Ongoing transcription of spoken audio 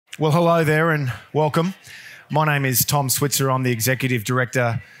Well, hello there and welcome. My name is Tom Switzer. I'm the Executive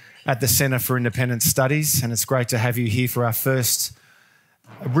Director at the Centre for Independent Studies, and it's great to have you here for our first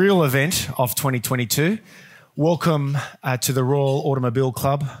real event of 2022. Welcome to the Royal Automobile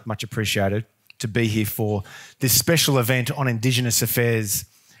Club. Much appreciated to be here for this special event on Indigenous affairs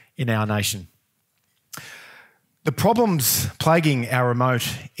in our nation. The problems plaguing our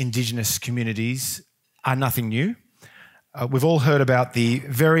remote Indigenous communities are nothing new. We've all heard about the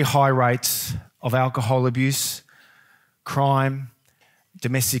very high rates of alcohol abuse, crime,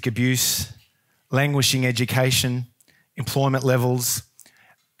 domestic abuse, languishing education, employment levels,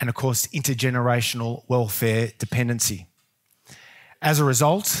 and of course, intergenerational welfare dependency. As a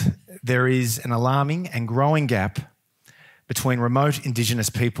result, there is an alarming and growing gap between remote Indigenous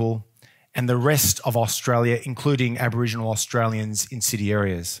people and the rest of Australia, including Aboriginal Australians in city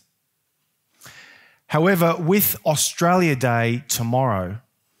areas. However, with Australia Day tomorrow,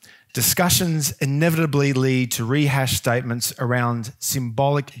 discussions inevitably lead to rehashed statements around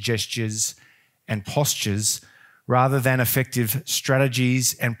symbolic gestures and postures rather than effective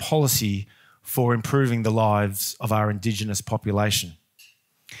strategies and policy for improving the lives of our Indigenous population.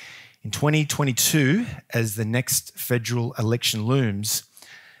 In 2022, as the next federal election looms,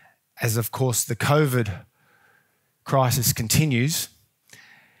 as of course the COVID crisis continues,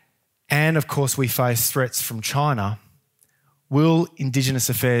 and of course we face threats from China, will Indigenous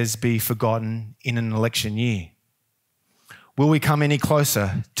affairs be forgotten in an election year? Will we come any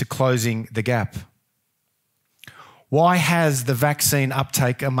closer to closing the gap? Why has the vaccine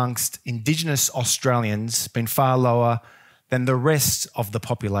uptake amongst Indigenous Australians been far lower than the rest of the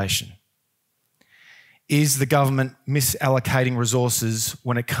population? Is the government misallocating resources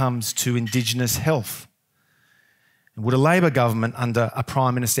when it comes to Indigenous health? And would a Labor government under a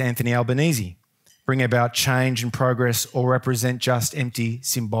Prime Minister Anthony Albanese bring about change and progress or represent just empty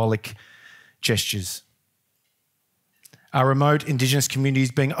symbolic gestures? Are remote Indigenous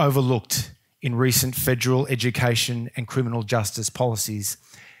communities being overlooked in recent federal education and criminal justice policies?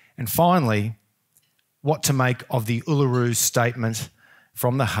 And finally, what to make of the Uluru Statement,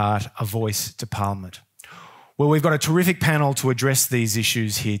 from the heart, a voice to Parliament? Well, we've got a terrific panel to address these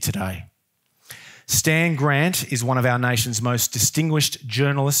issues here today. Stan Grant is one of our nation's most distinguished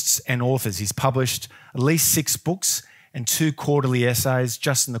journalists and authors. He's published at least 6 books and 2 quarterly essays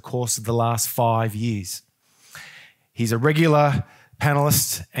just in the course of the last 5 years. He's a regular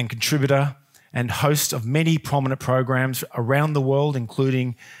panellist and contributor and host of many prominent programs around the world,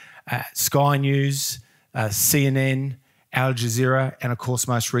 including Sky News, CNN, Al Jazeera, and of course,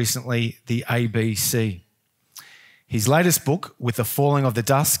 most recently, the ABC. His latest book, With the Falling of the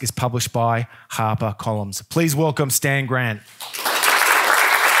Dusk, is published by HarperCollins. Please welcome Stan Grant.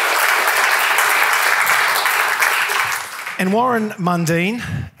 And Warren Mundine,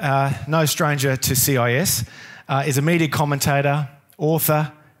 no stranger to CIS, is a media commentator,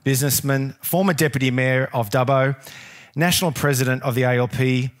 author, businessman, former Deputy Mayor of Dubbo, National President of the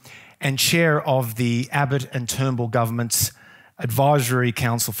ALP, and Chair of the Abbott and Turnbull Government's Advisory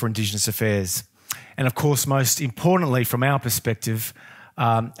Council for Indigenous Affairs. And of course, most importantly, from our perspective,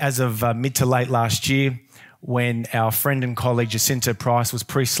 as of mid to late last year, when our friend and colleague Jacinta Price was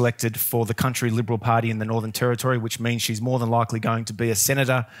pre-selected for the Country Liberal Party in the Northern Territory, which means she's more than likely going to be a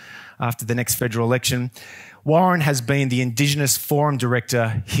senator after the next federal election, Warren has been the Indigenous Forum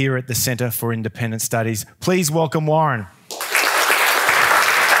Director here at the Centre for Independent Studies. Please welcome Warren.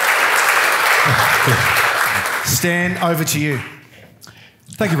 Stan, over to you.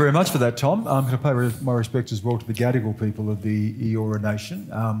 Thank you very much for that, Tom. I'm going to pay my respects as well to the Gadigal people of the Eora Nation.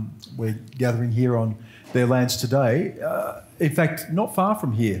 We're gathering here on their lands today. In fact, not far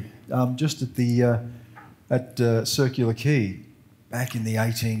from here, just at the Circular Quay, back in the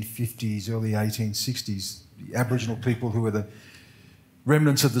 1850s, early 1860s, the Aboriginal people who were the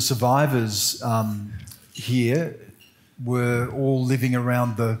remnants of the survivors here were all living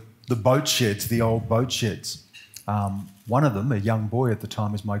around the boat sheds, the old boat sheds. One of them, a young boy at the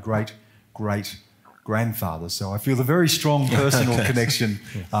time, is my great-great-grandfather. So I feel a very strong personal connection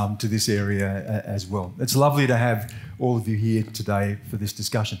to this area as well. It's lovely to have all of you here today for this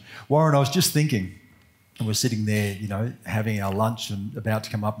discussion. Warren, I was just thinking, and we're sitting there, you know, having our lunch and about to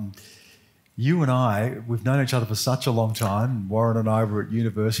come up, and you and I, we've known each other for such a long time. Warren and I were at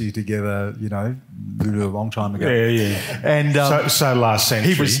university together, you know, a long time ago. Yeah. And so last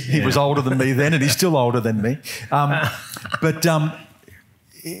century. He was older than me then, and he's still older than me. But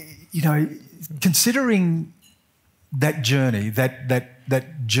you know, considering that journey,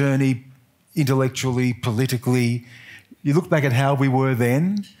 that journey intellectually, politically, you look back at how we were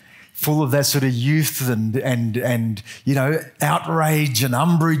then, full of that sort of youth and you know, outrage and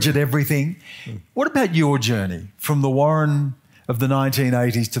umbrage at everything. What about your journey from the Warren of the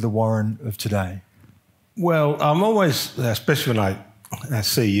 1980s to the Warren of today? Well, I'm always, especially when I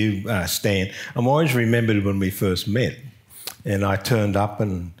see you, Stan, I'm always remembered when we first met, and I turned up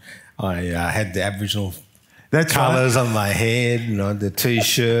and I had the Aboriginal colours on my head, you know, the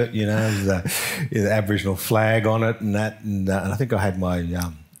T-shirt, you know, the Aboriginal flag on it and that, and I think I had my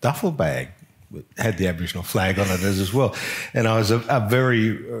duffel bag had the Aboriginal flag on it as well, and I was a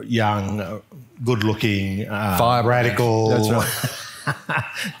very young, good-looking, radical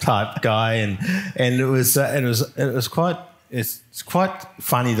type guy, and it was quite. It's quite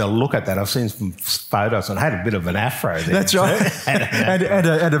funny to look at that. I've seen some photos and I had a bit of an afro there. That's right.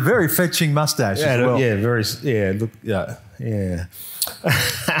 and a very fetching moustache as well. Yeah, yeah.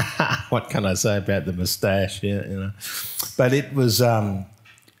 What can I say about the moustache? Yeah, you know. But it was, and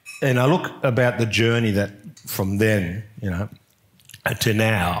I look about the journey that from then, you know, to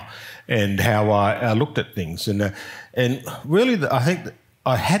now, and how I looked at things, and really, I think that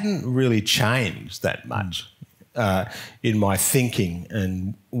I hadn't really changed that much. In my thinking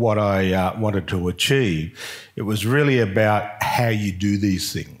and what I wanted to achieve. It was really about how you do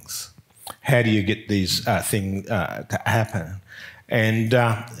these things. How do you get these things to happen? And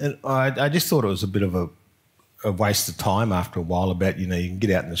I just thought it was a bit of a waste of time after a while about, you know, you can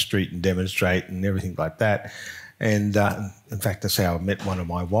get out in the street and demonstrate and everything like that. And in fact, that's how I met one of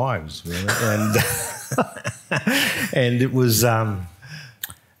my wives, really. And, and it was...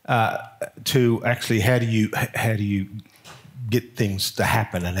 to actually how do you get things to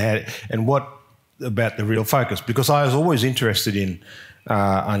happen, and what about the real focus? Because I was always interested in,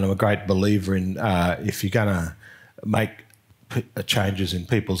 and I'm a great believer in, if you're going to make changes in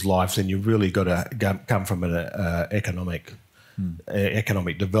people's lives, then you've really got to come from an economic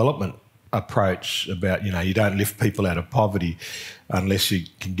development approach. About, you know, you don't lift people out of poverty unless you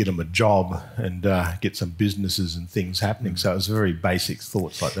can get them a job and get some businesses and things happening. So it was very basic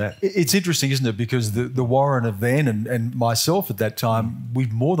thoughts like that. It's interesting, isn't it? Because the Warren of then and myself at that time,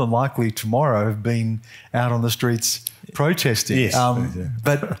 we'd more than likely tomorrow have been out on the streets protesting. Yes.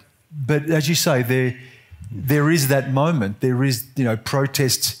 But as you say, there is that moment. There is, you know,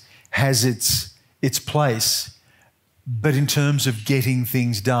 protest has its place. But in terms of getting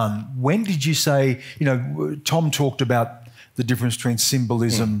things done, when did you say, you know, Tom talked about the difference between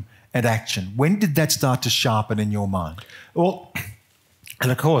symbolism and action. When did that start to sharpen in your mind? Well,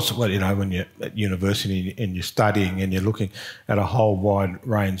 and of course, well, you know, when you're at university and you're studying and you're looking at a whole wide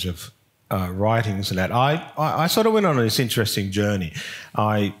range of writings and that, I sort of went on this interesting journey.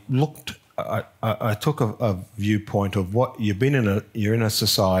 I took a viewpoint of what you're in a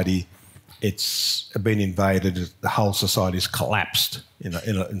society. It's been invaded. The whole society's collapsed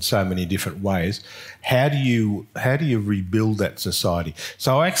in so many different ways. How do you rebuild that society?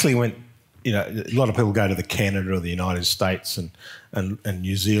 So I actually went. You know, a lot of people go to the Canada or the United States and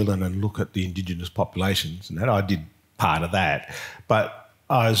New Zealand and look at the Indigenous populations, and that I did part of that. But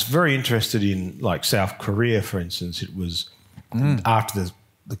I was very interested in, like, South Korea, for instance. It was after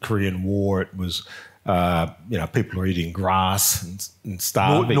the Korean War. It was. You know, people are eating grass and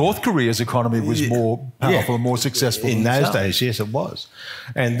starving. North Korea's economy was more powerful and more successful in those days. Yes, it was.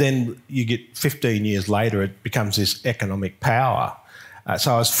 And then you get 15 years later, it becomes this economic power.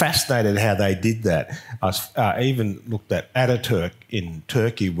 So I was fascinated how they did that. I even looked at Ataturk in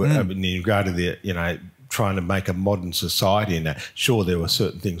Turkey, in regard to the, you know, trying to make a modern society in that. Sure, there were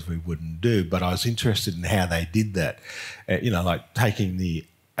certain things we wouldn't do, but I was interested in how they did that. You know, like taking the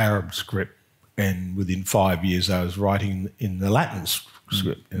Arab script, and within 5 years, I was writing in the Latin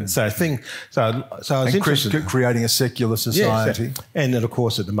script. So I was interested creating a secular society. Yes, and then, of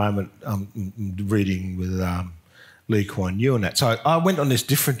course, at the moment, I'm reading with Lee Kuan Yew and that. So I went on this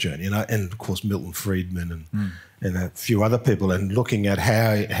different journey, and of course Milton Friedman and a few other people, and looking at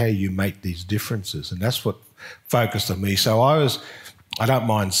how you make these differences, and that's what focused on me. So I don't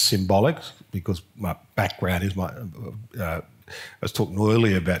mind symbolic, because my background is I was talking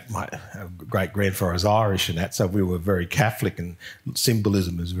earlier about my great-grandfather was Irish and that, so we were very Catholic, and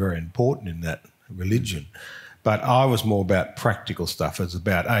symbolism is very important in that religion. But I was more about practical stuff. It's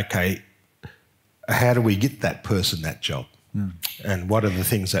about, okay, how do we get that person that job? And what are the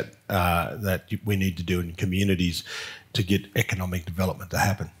things that we need to do in communities to get economic development to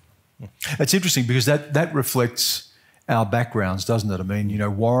happen? It's interesting because that reflects our backgrounds, doesn't it? I mean, you know,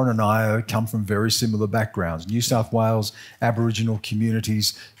 Warren and I come from very similar backgrounds. New South Wales, Aboriginal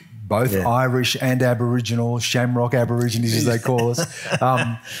communities, both Irish and Aboriginal, Shamrock Aborigines as they call us.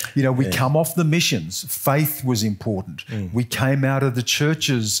 We come off the missions. Faith was important. We came out of the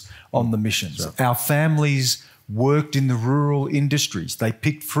churches on the missions. Sure. Our families worked in the rural industries. They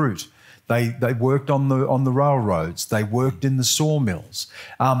picked fruit. They worked on the railroads. They worked in the sawmills.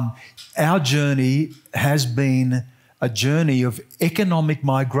 Our journey has been a journey of economic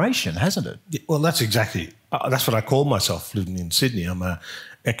migration, hasn't it? Well, that's exactly. That's what I call myself living in Sydney. I'm an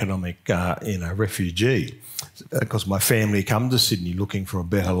economic, refugee, because my family come to Sydney looking for a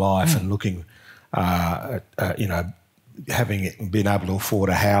better life and looking, having been able to afford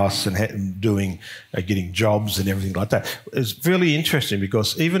a house and getting jobs and everything like that. It's really interesting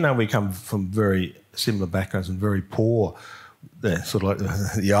because even though we come from very similar backgrounds and very poor, sort of like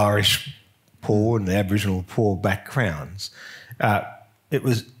the Irish poor and the Aboriginal poor backgrounds, it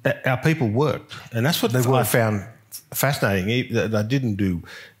was our people worked, and that's what I found fascinating. They didn't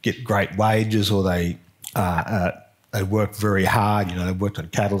get great wages, or they worked very hard. They worked on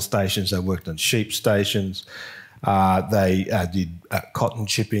cattle stations, they worked on sheep stations, they did cotton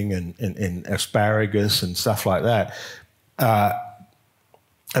chipping and asparagus and stuff like that.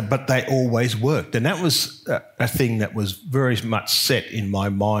 But they always worked, and that was a thing that was very much set in my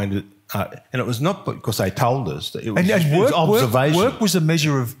mind. And it was not because they told us that it was, observation. Work was a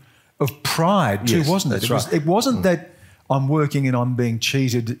measure of pride too, wasn't it? It wasn't that I'm working and I'm being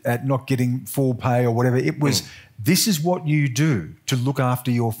cheated at not getting full pay or whatever. It was this is what you do to look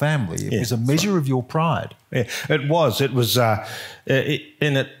after your family. It was a measure of your pride. Yeah, it was. It was, and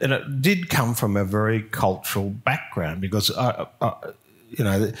it did come from a very cultural background because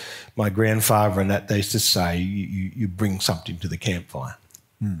my grandfather and that, they used to say you bring something to the campfire.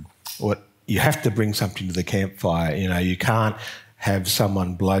 Or you have to bring something to the campfire. You can't have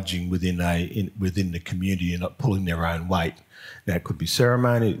someone bludgeoning within the community and not pulling their own weight. Now, it could be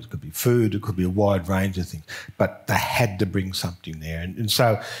ceremony, it could be food, it could be a wide range of things, but they had to bring something there. And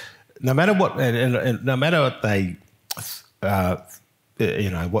so no matter what, and no matter what they,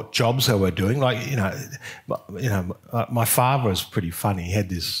 what jobs they were doing, my father was pretty funny. He had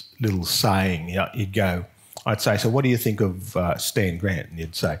this little saying. He'd go, I'd say, so what do you think of Stan Grant? And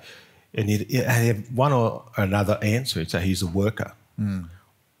he'd say, and he'd have one or another answer. He'd say he's a worker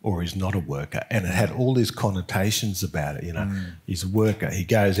or he's not a worker. And it had all these connotations about it, He's a worker. He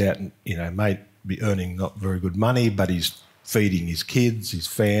goes out and, may be earning not very good money, but he's feeding his kids, his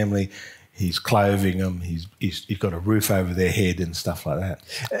family, he's clothing them, he's got a roof over their head and stuff like that.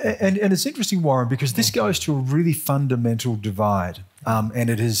 And it's interesting, Warren, because this goes to a really fundamental divide, and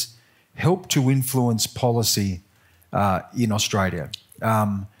it has helped to influence policy in Australia.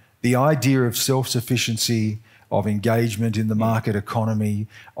 The idea of self-sufficiency, of engagement in the market economy,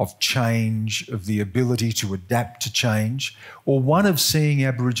 of change, of the ability to adapt to change, or one of seeing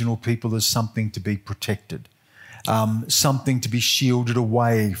Aboriginal people as something to be protected, something to be shielded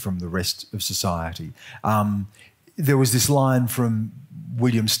away from the rest of society. There was this line from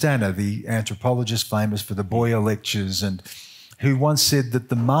William Stanner, the anthropologist famous for the Boyer lectures, and who once said that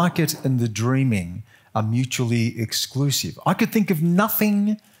the market and the dreaming are mutually exclusive. I could think of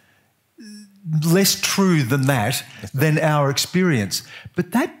nothing less true than that, than our experience.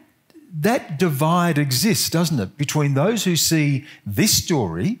 But that divide exists, doesn't it, between those who see this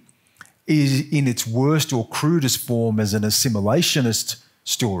story is in its worst or crudest form as an assimilationist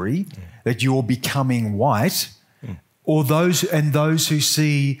story, that you're becoming white, or those who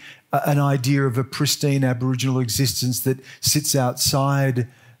see an idea of a pristine Aboriginal existence that sits outside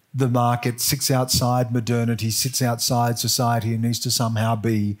the market, sits outside modernity, sits outside society and needs to somehow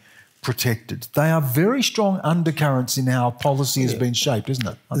be protected. They are very strong undercurrents in how policy has been shaped, isn't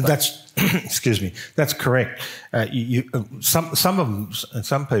it? That's excuse me. That's correct. Some of them, and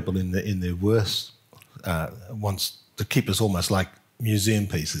some people in their worst wants to keep us almost like museum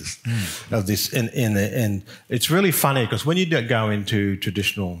pieces of this, and it's really funny because when you go into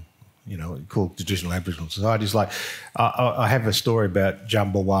traditional, called traditional Aboriginal societies, like I have a story about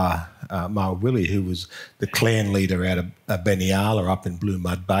Jambawa Mawili, who was the clan leader out of Beniala up in Blue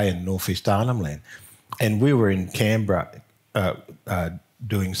Mud Bay in northeast Arnhem Land, and we were in Canberra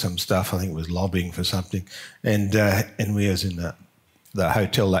doing some stuff. I think it was lobbying for something, and we was in the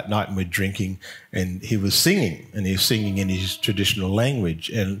hotel that night and we're drinking, and he was singing in his traditional language,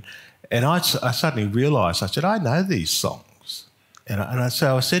 and I suddenly realised, I said, I know these songs.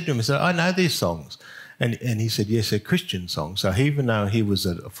 So I said to him, I know these songs. And he said, yes, they're Christian songs. So even though he was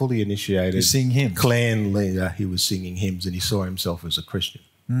a fully initiated clan leader, he was singing hymns and he saw himself as a Christian.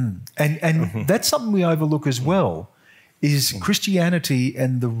 And that's something we overlook as well, is Christianity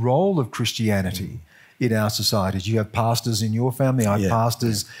and the role of Christianity in our societies. You have pastors in your family, I have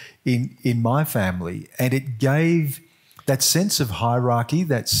pastors in my family, and it gave that sense of hierarchy,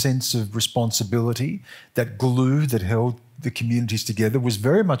 that sense of responsibility, that glue that held the communities together was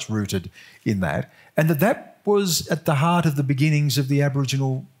very much rooted in that, and that was at the heart of the beginnings of the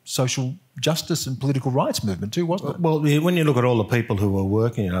Aboriginal social justice and political rights movement too, wasn't it? Well, when you look at all the people who were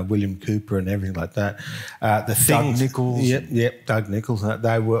working, you know, William Cooper and everything like that, Doug Nichols. Yep, Doug Nichols.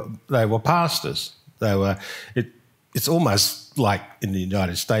 They were pastors. They were. It's almost like in the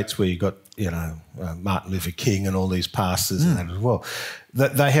United States where you got, you know, Martin Luther King and all these pastors and that as well.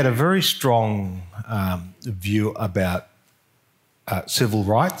 They had a very strong view about civil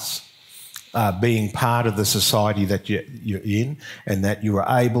rights, being part of the society that you're in, and that you were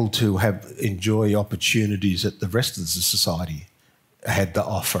able to enjoy opportunities that the rest of the society had to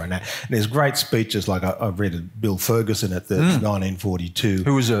offer. And there's great speeches, like I've read Bill Ferguson at the 1942.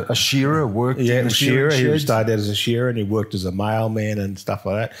 Who was a shearer, worked in the shearer. He started out as a shearer and he worked as a mailman and stuff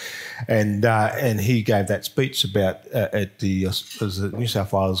like that. And he gave that speech about at the New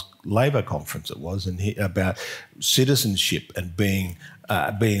South Wales Labor Conference it was, and about citizenship and being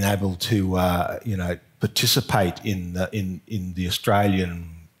able to you know, participate in the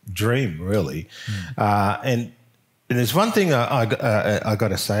Australian dream, really. And there's one thing I got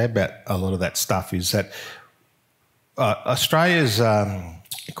to say about a lot of that stuff is that Australia's,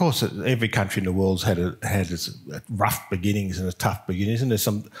 of course, every country in the world's had its rough beginnings and its tough beginnings, and there's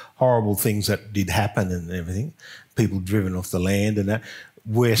some horrible things that did happen and everything, people driven off the land and that.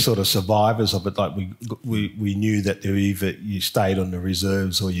 We're sort of survivors of it. Like we knew that either you stayed on the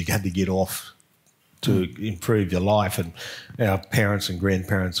reserves or you had to get off to improve your life, and our parents and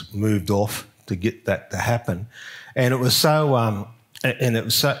grandparents moved off to get that to happen. And it was so, and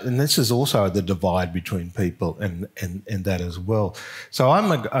this is also the divide between people and that as well. So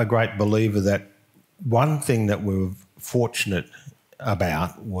I'm a great believer that one thing that we were fortunate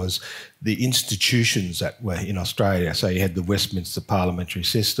about was the institutions that were in Australia. So you had the Westminster parliamentary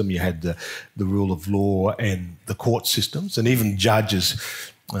system, you had the rule of law and the court systems, and even judges.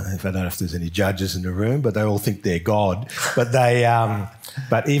 I don't know if there's any judges in the room, but they all think they're God. But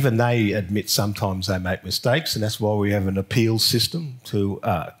but even they admit sometimes they make mistakes, and that's why we have an appeals system to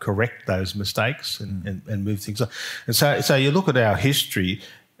correct those mistakes and move things on. And so you look at our history,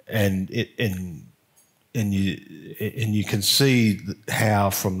 and you can see how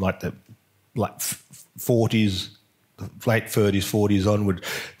from like 40s, late 30s, 40s onward,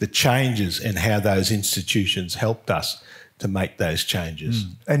 the changes and how those institutions helped us to make those changes.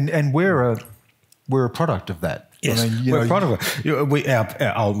 And we're a product of that. Yes, I mean, we're a product of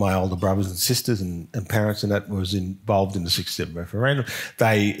it. My older brothers and sisters and parents and that was involved in the 67 referendum.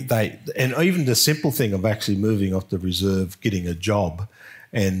 And even the simple thing of actually moving off the reserve, getting a job,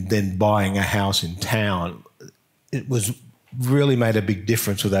 and then buying a house in town, it was really made a big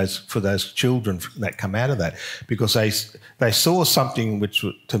difference for those children that come out of that, because they saw something which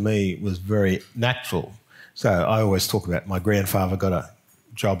to me was very natural. So I always talk about my grandfather got a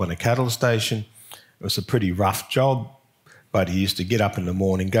job on a cattle station. It was a pretty rough job, but he used to get up in the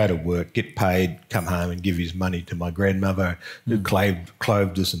morning, go to work, get paid, come home and give his money to my grandmother who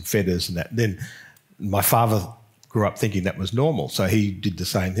clothed us and fed us and that. Then my father grew up thinking that was normal, so he did the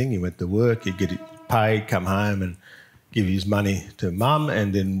same thing. He went to work, he'd get paid, come home and give his money to mum,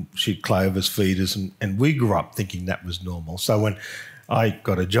 and then she'd clothe us, feed us, and we grew up thinking that was normal. So when I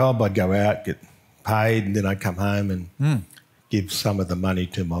got a job, I'd go out, get paid, and then I'd come home and give some of the money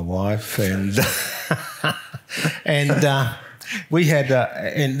to my wife, and we had,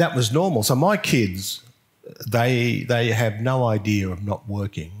 and that was normal. So my kids, they have no idea of not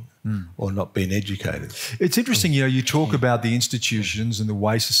working or not being educated. It's interesting, you talk about the institutions and the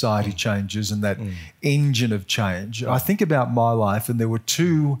way society changes and that engine of change. I think about my life, and there were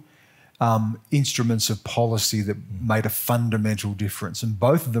two instruments of policy that made a fundamental difference, and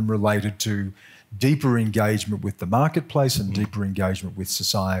both of them related to deeper engagement with the marketplace and deeper engagement with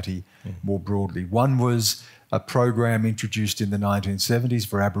society more broadly. One was a program introduced in the 1970s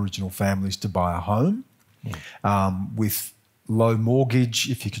for Aboriginal families to buy a home with low mortgage.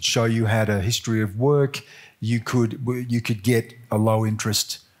 If you could show you had a history of work, you could get a low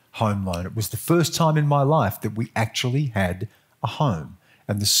interest home loan. It was the first time in my life that we actually had a home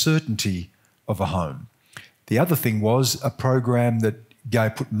and the certainty of a home. The other thing was a program that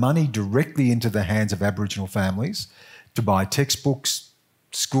put money directly into the hands of Aboriginal families to buy textbooks,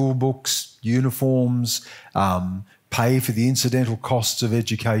 school books, uniforms, pay for the incidental costs of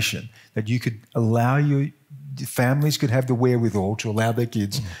education, that you could allow families could have the wherewithal to allow their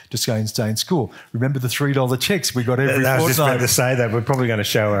kids to stay in school. Remember the $3 checks we got every fortnight? I was just about to say that. We're probably going to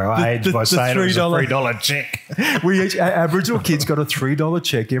show our age by saying it was a $3 check. Aboriginal kids got a $3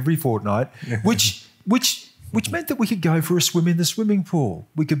 check every fortnight, which meant that we could go for a swim in the swimming pool.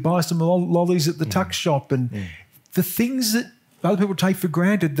 We could buy some lollies at the tuck shop and the things that other people take for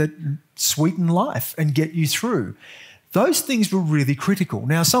granted that sweeten life and get you through. Those things were really critical.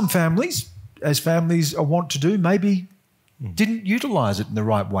 Now, some families, as families are wont to do, maybe didn't utilise it in the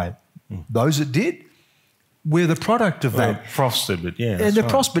right way. Those that did, we're the product of that. Prospered, but yeah. And they're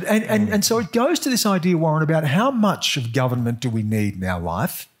prospered. And so it goes to this idea, Warren, about how much of government do we need in our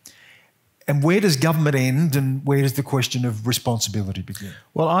life, and where does government end and where does the question of responsibility begin?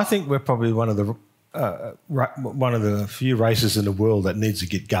 Well, I think we're probably one of the few races in the world that needs to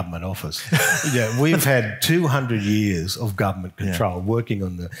get government off us. We've had 200 years of government control, working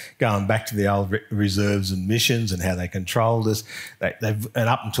on going back to the old reserves and missions and how they controlled us. And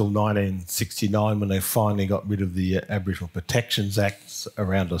up until 1969, when they finally got rid of the Aboriginal Protections Acts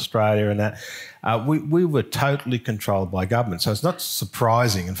around Australia and that, we were totally controlled by government. So it's not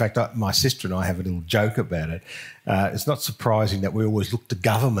surprising. In fact, my sister and I have a little joke about it. It's not surprising that we always look to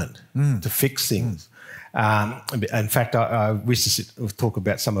government to fix things. In fact, I wish to talk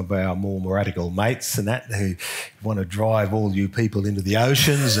about some of our more radical mates and that who want to drive all you people into the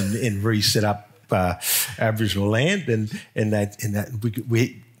oceans and reset up Aboriginal land.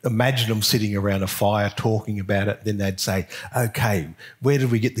 We imagine them sitting around a fire talking about it. Then they'd say, "Okay, where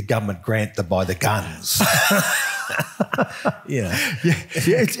did we get the government grant to buy the guns?"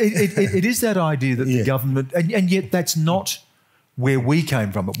 It is that idea that the government, and yet that's not where we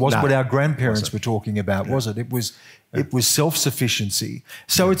came from. It wasn't what our grandparents were talking about, was it? It was self-sufficiency.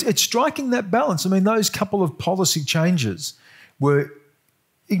 So it's striking that balance. I mean, those couple of policy changes were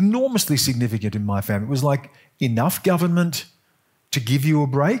enormously significant in my family. It was like enough government to give you a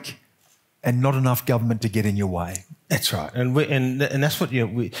break and not enough government to get in your way. That's right, and that's what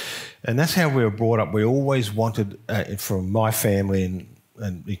and that's how we were brought up. We always wanted, from my family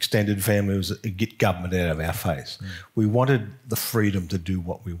and extended family, was to get government out of our face. We wanted the freedom to do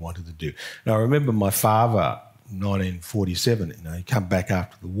what we wanted to do. Now, I remember my father, 1947. He come back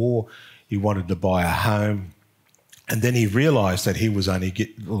after the war. He wanted to buy a home. And then he realised that he was only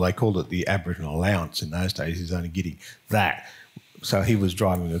they called it the Aboriginal allowance in those days. He was only getting that. So he was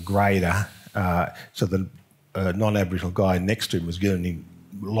driving a grader. So the non-Aboriginal guy next to him was giving him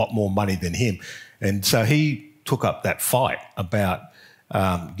a lot more money than him. And so he took up that fight about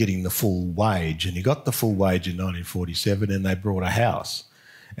getting the full wage. And he got the full wage in 1947 and they brought a house.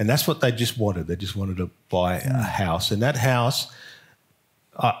 And that's what they just wanted. They just wanted to buy a house. And that house,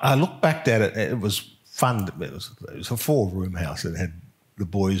 I look back at it, it was fun. It was a 4-room house. It had the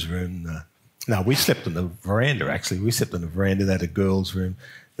boys' room. No, we slept on the veranda, actually. We slept on the veranda. They had a girls' room.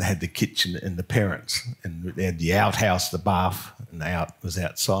 They had the kitchen and the parents. And they had the outhouse, the bath, and was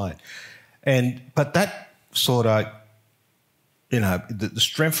outside. But that sort of, the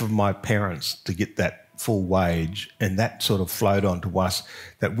strength of my parents to get that full wage, and that sort of flowed on to us,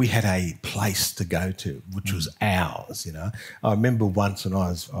 that we had a place to go to, which was ours, I remember once when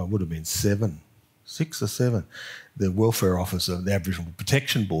I would have been 6 or 7, the welfare officer of the Aboriginal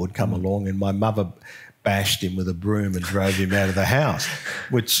Protection Board come along and my mother bashed him with a broom and drove him out of the house,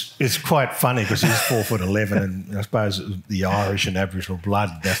 which is quite funny because he's 4'11", and I suppose it was the Irish and Aboriginal blood,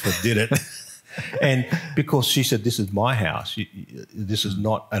 that's what did it. And because she said, this is my house, this is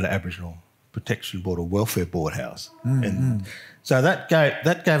not an Aboriginal Protection Board or Welfare Board house. And so that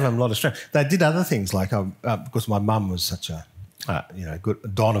gave them a lot of strength. They did other things like, because my mum was such a,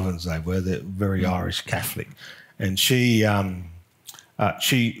 good Donovans they were, they're very Irish Catholic. And she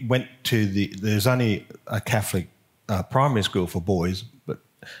went to there's only a Catholic primary school for boys, but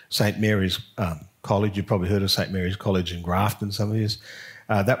St Mary's College, you've probably heard of St Mary's College in Grafton, some of you.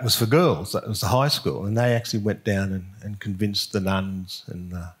 That was for girls, that was the high school. And they actually went down and convinced the nuns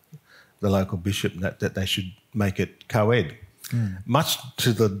and the local bishop that they should make it co-ed. Much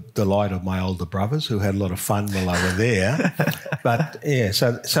to the delight of my older brothers who had a lot of fun while they were there. But yeah,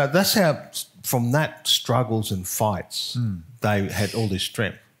 so that's how, from that struggles and fights, they had all this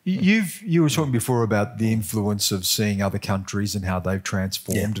strength. You were talking before about the influence of seeing other countries and how they've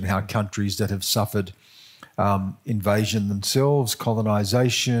transformed and how countries that have suffered invasion themselves,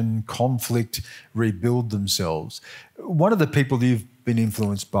 colonisation, conflict, rebuild themselves. One of the people you've been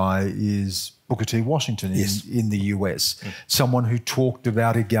influenced by is Booker T. Washington in the US, someone who talked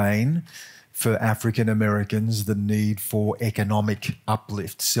about, again, for African Americans, the need for economic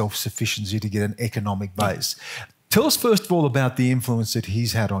uplift, self-sufficiency to get an economic base. Tell us first of all about the influence that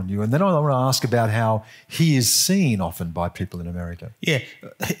he's had on you, and then I want to ask about how he is seen often by people in America. Yeah,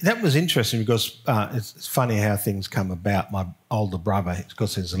 that was interesting because it's funny how things come about. My older brother,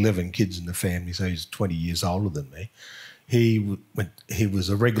 because there's 11 kids in the family, so he's 20 years older than me. He was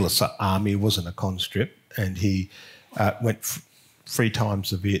a regular army, he wasn't a conscript, and he went 3 times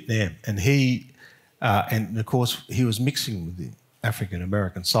to Vietnam. And of course, he was mixing with the African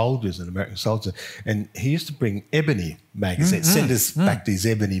American soldiers and American soldiers, and he used to bring ebony magazines, send us back these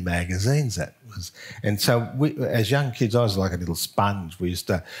ebony magazines. And so we, as young kids, I was like a little sponge. We used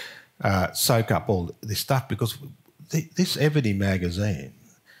to soak up all this stuff because this ebony magazine,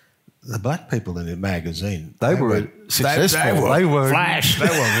 the black people in the magazine, they were successful. They were flash. They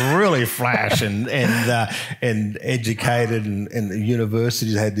were really flash and educated, and the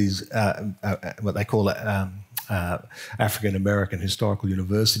universities had these what they call it. African American historical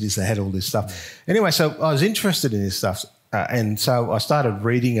universities. They had all this stuff. Anyway, so I was interested in this stuff, and so I started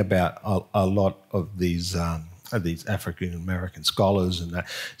reading about a lot of these African American scholars, and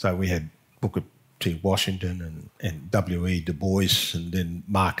so we had Booker T. Washington and W.E. Du Bois, and then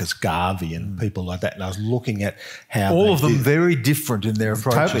Marcus Garvey and people like that. And I was looking at how all of them very different in their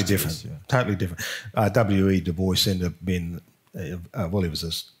approach. Totally different. Yeah. Totally different. W.E. Du Bois ended up being he was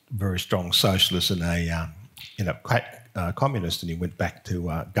a very strong socialist and communist, and he went back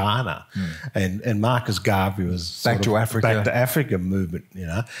to Ghana, and Marcus Garvey was back to Africa movement,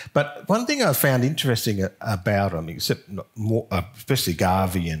 But one thing I found interesting about him, especially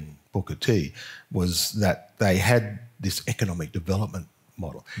Garvey and Booker T, was that they had this economic development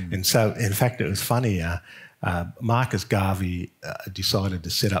model, and so in fact it was funny. Marcus Garvey decided to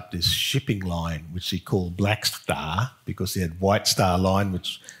set up this shipping line, which he called Black Star, because he had White Star Line,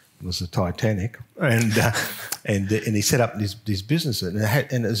 which was the Titanic, and he set up this business, and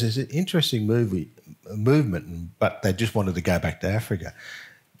it was this interesting movement, but they just wanted to go back to Africa.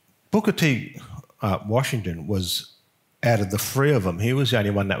 Booker T. Washington was, out of the 3 of them, he was the only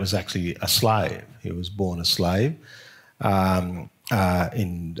one that was actually a slave. He was born a slave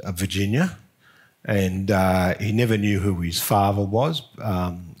in Virginia, and he never knew who his father was.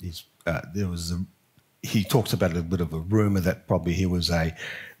 He talks about a little bit of a rumour that probably he was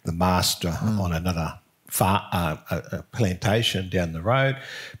the master on another a plantation down the road,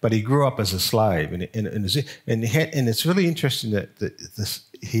 but he grew up as a slave, and it's really interesting that this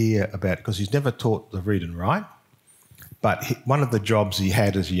hear about, because he's never taught to read and write, but one of the jobs he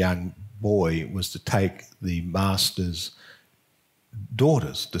had as a young boy was to take the master's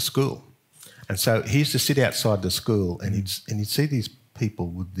daughters to school, and so he used to sit outside the school and he'd see these people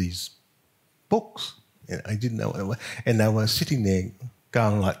with these books. I didn't know what they were, and they were sitting there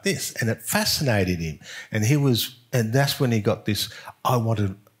going like this, and it fascinated him. And that's when he got this, I want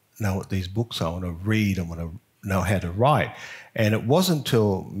to know what these books are, I want to read, I want to know how to write. And it wasn't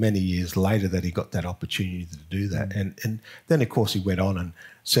until many years later that he got that opportunity to do that. And then, of course, he went on and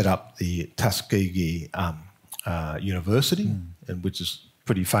set up the Tuskegee University, and which is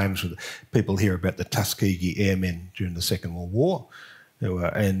pretty famous. People hear about the Tuskegee Airmen during the Second World War.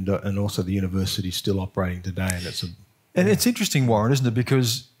 And also the university is still operating today, and it's interesting, Warren, isn't it?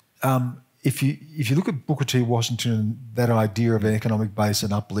 Because if you look at Booker T. Washington and that idea of an economic base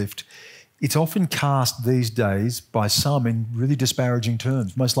and uplift, it's often cast these days by some in really disparaging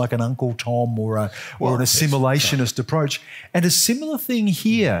terms, most like an Uncle Tom or an assimilationist approach. And a similar thing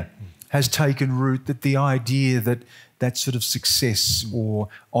here has taken root, that the idea that sort of success or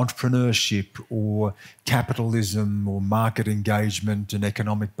entrepreneurship or capitalism or market engagement and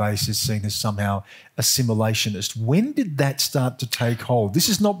economic base is seen as somehow assimilationist. When did that start to take hold? This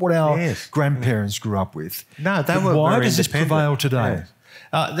is not what our grandparents grew up with. No, they were why very does this prevail today?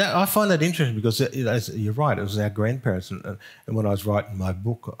 I find that interesting because, you're right, it was our grandparents. And when I was writing my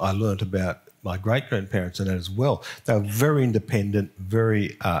book, I learnt about my great-grandparents and that as well. They were very independent,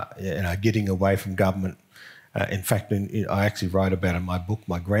 very getting away from government. In fact, I actually write about in my book,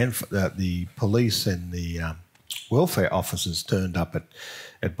 the police and the welfare officers turned up at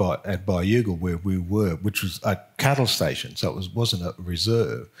Bayugal, where we were, which was a cattle station, so it wasn't a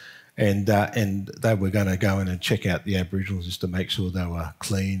reserve. And they were going to go in and check out the Aboriginals just to make sure they were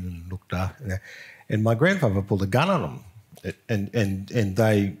clean and looked after. And my grandfather pulled a gun on them, and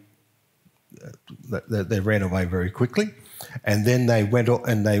they ran away very quickly. And then they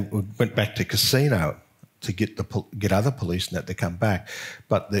went back to casino to get other police and that to come back.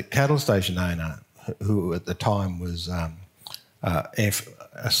 But the cattle station owner, who at the time was a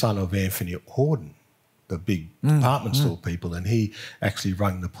son of Anthony Horden, the big department store people, and he actually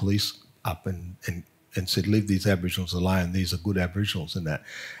rang the police up and and said, leave these Aboriginals alone, these are good Aboriginals and that.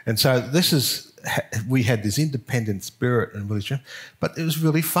 And so we had this independent spirit and religion, but it was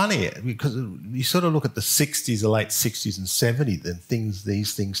really funny because you sort of look at the 60s, the late 60s and 70s, and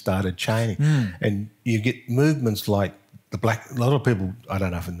these things started changing. And you get movements like a lot of people, I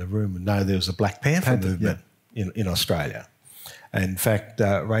don't know if in the room know, there was a Black Panther movement in Australia. And in fact,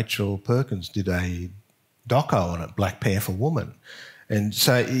 Rachel Perkins did a doco on it, Black Panther Woman. And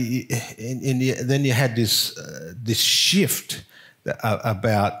so then you had this shift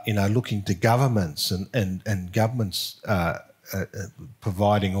about, looking to governments and governments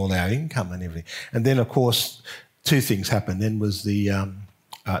providing all our income and everything. And then, of course, two things happened. Then was the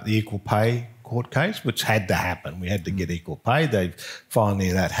equal pay court case, which had to happen. We had to get equal pay.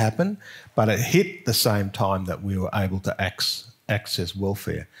 Finally that happened. But it hit the same time that we were able to access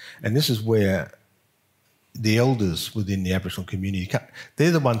welfare. And this is where the elders within the Aboriginal community,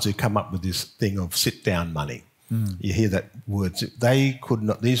 they're the ones who come up with this thing of sit-down money. You hear that word. They could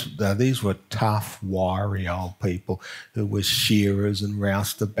not. These were tough, wiry old people who were shearers and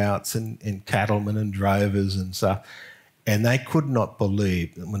roustabouts and cattlemen and drovers and stuff. And they could not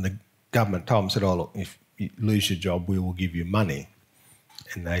believe that when the government told them, said, "Oh, look, if you lose your job, we will give you money."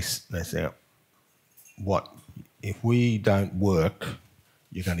 And they said, "What? If we don't work,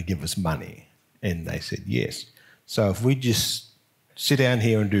 you're going to give us money?" And they said, "Yes. So if we just sit down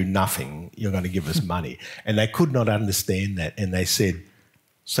here and do nothing, you're going to give us money." And they could not understand that. And they said,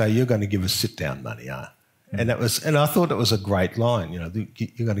 "So you're going to give us sit-down money, huh?" And I thought it was a great line. You're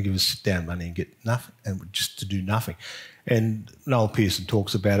going to give us sit-down money and get nothing, and just to do nothing. And Noel Pearson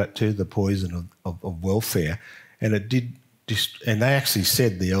talks about it too, the poison of welfare. And it did. And they actually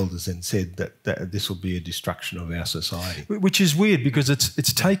said, the elders then said that this will be a destruction of our society. Which is weird because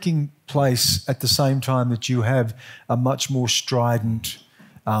it's taking place at the same time that you have a much more strident,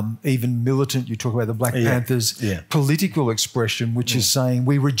 even militant, you talk about the Black Panthers, political expression, which is saying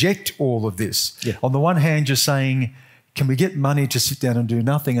we reject all of this. Yeah. On the one hand, you're saying, can we get money to sit down and do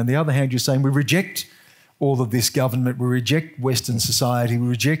nothing? On the other hand, you're saying we reject all of this government, we reject Western society, we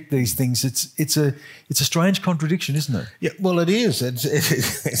reject these things. It's a strange contradiction, isn't it? Yeah, well, it is.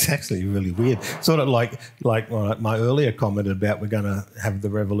 It's actually really weird. Sort of like my earlier comment about we're going to have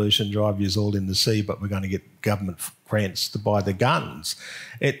the revolution drive you all in the sea, but we're going to get government grants to buy the guns.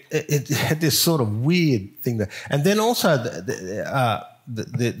 It had this sort of weird thing and then also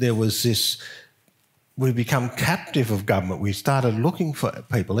there was this. We become captive of government. We started looking for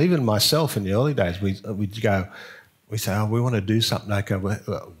people. Even myself in the early days, we'd say, "Oh, we want to do something." Okay,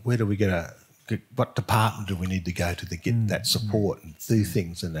 where do we what department do we need to go to get that support and do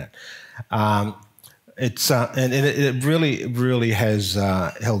things and that? It really has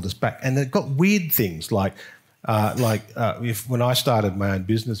held us back. And it got weird things like when I started my own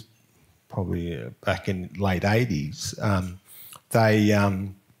business, probably back in late 80s,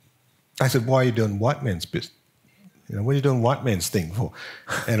 I said, "Why are you doing white man's business? What are you doing white man's thing for?"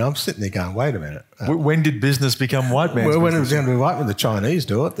 And I'm sitting there going, "Wait a minute." When did business become white man's business? When it was going to be white man, the Chinese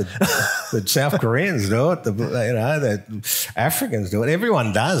do it, the South Koreans do it, the Africans do it.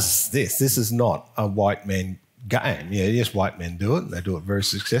 Everyone does this. This is not a white man game. Yeah, yes, white men do it, and they do it very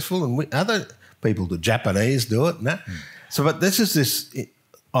successful, and other people do. Japanese do it. But this is this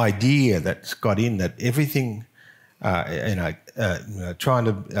idea that's got in that everything. Trying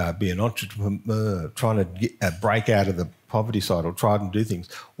to be an entrepreneur, trying to break out of the poverty side or try and do things,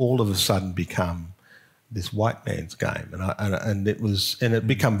 all of a sudden become this white man's game, and it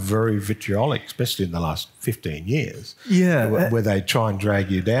become very vitriolic, especially in the last 15 years. Yeah, where they try and drag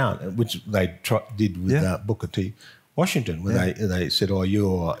you down, which they did with Booker T. Washington, where they said, "Oh,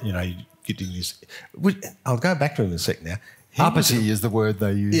 you're getting this." I'll go back to him in a sec now. Uppity is the word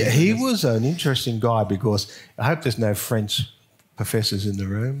they use. Yeah, he was an interesting guy because I hope there's no French professors in the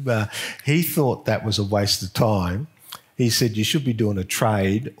room. He thought that was a waste of time. He said you should be doing a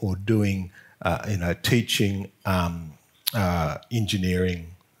trade or doing, teaching,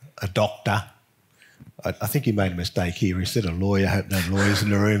 engineering, a doctor. I think he made a mistake here. He said a lawyer. I hope no lawyers in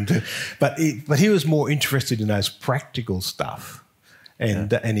the room too. But he was more interested in those practical stuff,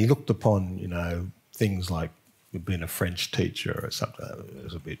 and he looked upon things like being a French teacher or something. It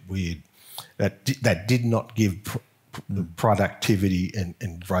was a bit weird. That did not give productivity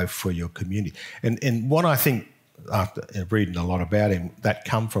and growth for your community. And what I think, after reading a lot about him, that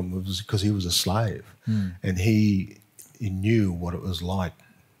come from was because he was a slave, and he knew what it was like.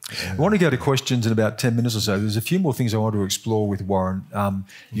 I want to go to questions in about 10 minutes or so. There's a few more things I want to explore with Warren.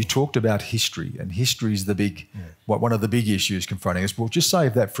 You talked about history, and history is one of the big issues confronting us. We'll just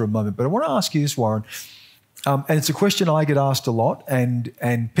save that for a moment. But I want to ask you this, Warren. And it's a question I get asked a lot, and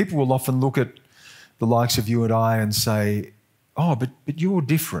people will often look at the likes of you and I and say, oh, but you're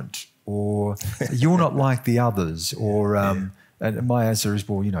different, or you're not like the others, or and my answer is,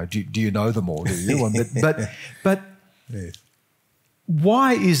 well, do you know them all? Do you? But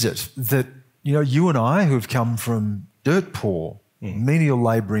why is it that you and I, who have come from dirt poor, menial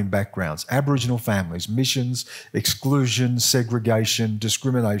labouring backgrounds, Aboriginal families, missions, exclusion, segregation,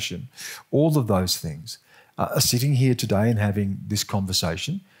 discrimination, all of those things, are sitting here today and having this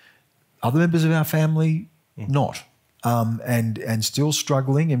conversation? Other members of our family, not. And still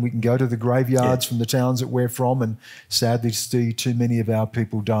struggling, and we can go to the graveyards from the towns that we're from and sadly see too many of our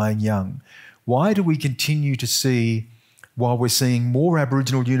people dying young. Why do we continue to see, while we're seeing more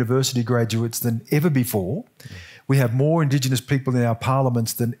Aboriginal university graduates than ever before, we have more Indigenous people in our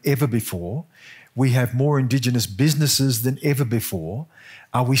parliaments than ever before, we have more Indigenous businesses than ever before,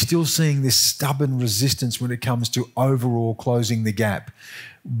 are we still seeing this stubborn resistance when it comes to overall closing the gap?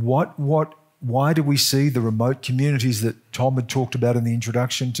 Why do we see the remote communities that Tom had talked about in the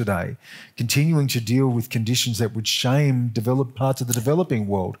introduction today continuing to deal with conditions that would shame developed parts of the developing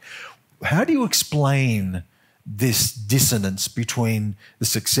world? How do you explain this dissonance between the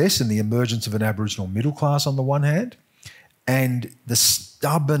success and the emergence of an Aboriginal middle class on the one hand and the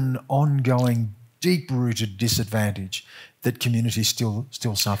stubborn, ongoing, deep-rooted disadvantage that communities still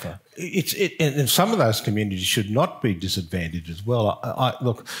suffer? And some of those communities should not be disadvantaged as well. I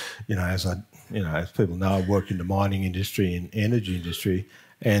look, as people know, I work in the mining industry and energy industry,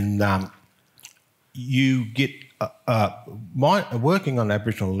 and you get working on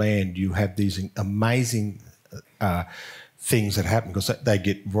Aboriginal land. You have these amazing things that happen because they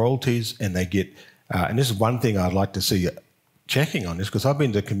get royalties and they get. And this is one thing I'd like to see checking on this, because I've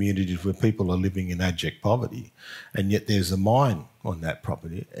been to communities where people are living in abject poverty, and yet there's a mine on that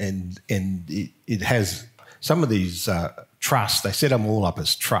property, and it has some of these trusts. They set them all up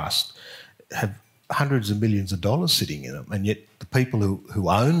as trust, have hundreds of millions of dollars sitting in them, and yet the people who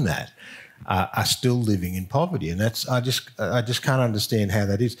own that are still living in poverty, and that's I just can't understand how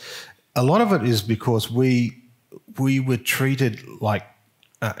that is. A lot of it is because we were treated like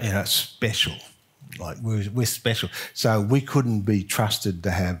special. Like we're special, so we couldn't be trusted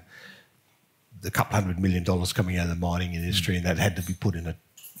to have the couple $100 million coming out of the mining industry, and that had to be put in a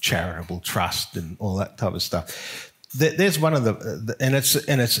charitable trust and all that type of stuff. There's one of and it's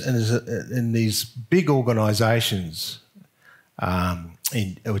in these big organisations,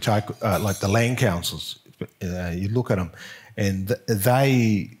 which I like the land councils. You look at them, and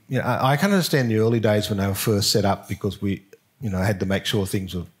they, I can understand the early days when they were first set up because we, had to make sure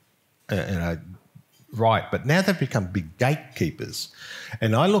things were, right, but now they've become big gatekeepers.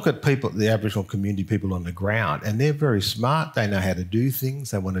 And I look at people, the Aboriginal community people on the ground, and they're very smart. They know how to do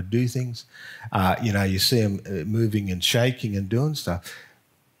things. They want to do things. You see them moving and shaking and doing stuff.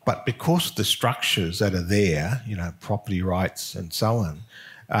 But because of the structures that are there, property rights and so on,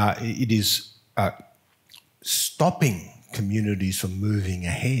 it is stopping communities from moving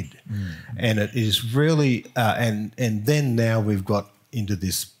ahead. And it is really, and then now we've got into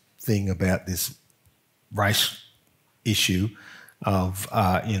this thing about this race issue of,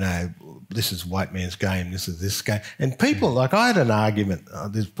 this is white man's game, this is this game. And people, like I had an argument,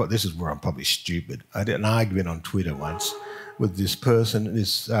 this is where I'm probably stupid. I had an argument on Twitter once with this person,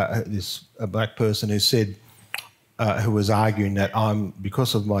 a black person who said, who was arguing that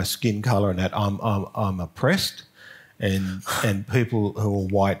because of my skin colour and that I'm oppressed, and people who are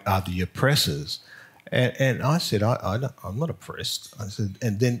white are the oppressors. And I said, I'm not oppressed. I said,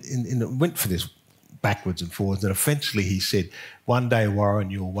 and then it went for this backwards and forwards, and eventually he said, one day,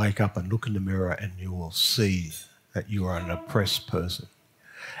 Warren, you'll wake up and look in the mirror and you will see that you are an oppressed person.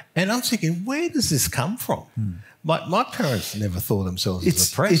 And I'm thinking, where does this come from? My parents never thought themselves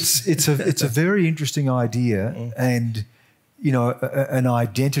as oppressed. It's a very interesting idea, and an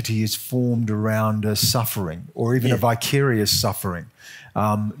identity is formed around a suffering or even a vicarious suffering,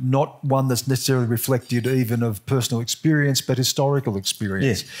 not one that's necessarily reflected even of personal experience but historical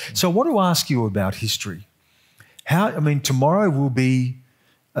experience. So I want to ask you about history. Tomorrow will be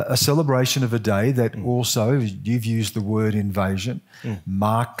a celebration of a day that also, you've used the word invasion,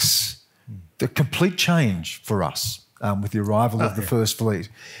 marks the complete change for us with the arrival of the First Fleet.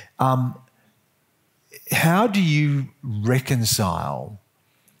 How do you reconcile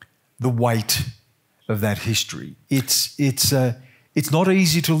the weight of that history? It's not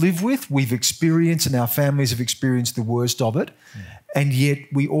easy to live with. We've experienced, and our families have experienced, the worst of it. And yet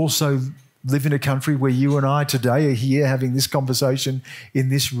we also live in a country where you and I today are here having this conversation in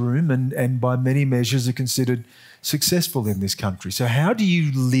this room, and by many measures are considered successful in this country. So how do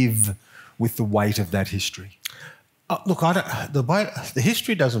you live with the weight of that history? Look, the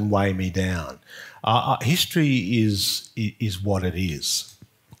history doesn't weigh me down. History is what it is.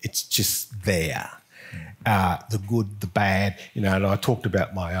 It's just there. The good, the bad, and I talked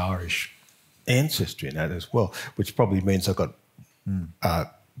about my Irish ancestry in that as well, which probably means I've got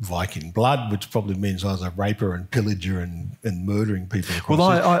Viking blood, which probably means I was a raper and pillager and murdering people. Well,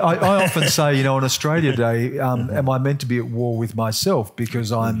 I often say, on Australia Day, am I meant to be at war with myself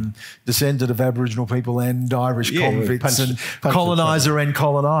because I'm descendant of Aboriginal people and Irish convicts and coloniser and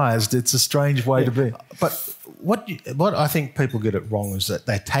colonised? It's a strange way to be. But what I think people get it wrong is that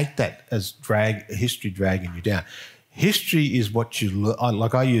they take that as history dragging you down. History is what you learn.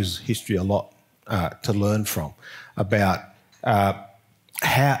 Like I use history a lot to learn from about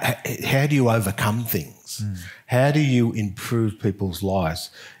how do you overcome things? How do you improve people's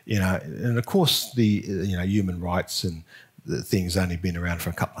lives? And of course the human rights and the thing's only been around for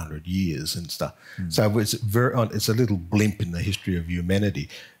a couple 100 years and stuff. So it's a little blimp in the history of humanity.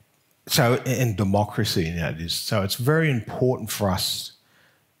 So and democracy, it is. So it's very important for us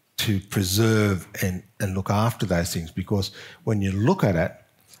to preserve and look after those things, because when you look at it,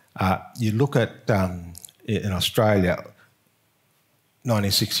 you look at in Australia.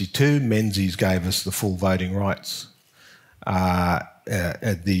 1962, Menzies gave us the full voting rights.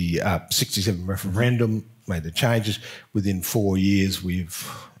 At the 67 referendum, made the changes. Within 4 years, we've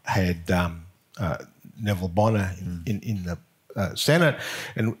had Neville Bonner in the Senate,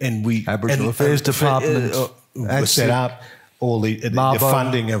 and we Aboriginal Affairs Department was set up. All the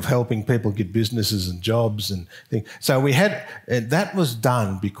funding of helping people get businesses and jobs and things. So we had, and that was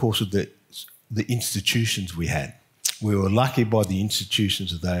done because of the institutions we had. We were lucky by the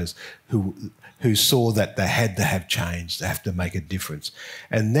institutions of those who saw that they had to have change, they have to make a difference.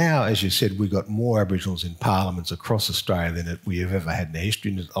 And now, as you said, we've got more Aboriginals in parliaments across Australia than we have ever had in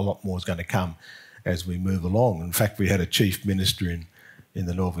history, and a lot more is going to come as we move along. In fact, we had a chief minister in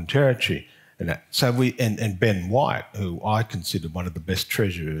the Northern Territory, and Ben White, who I consider one of the best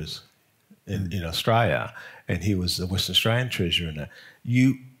treasurers in Australia, and he was the Western Australian treasurer. And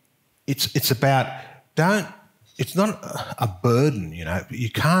it's about It's not a burden, You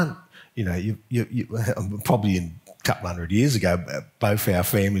can't, you probably in a couple 100 years ago, both our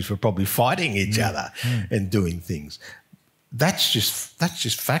families were probably fighting each other and doing things. That's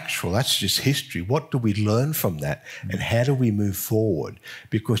just factual. That's just history. What do we learn from that, and how do we move forward?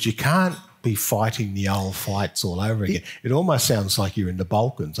 Because you can't be fighting the old fights all over again. It almost sounds like you're in the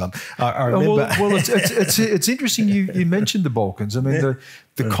Balkans. I remember. Well, it's interesting you mentioned the Balkans. I mean,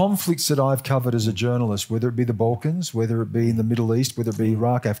 the conflicts that I've covered as a journalist, whether it be the Balkans, whether it be in the Middle East, whether it be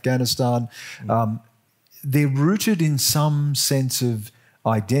Iraq, Afghanistan, they're rooted in some sense of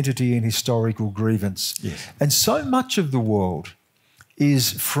identity and historical grievance. Yes. And so much of the world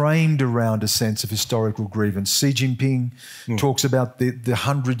is framed around a sense of historical grievance. Xi Jinping talks about the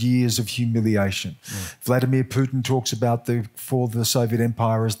 100 years of humiliation. Vladimir Putin talks about the fall of the Soviet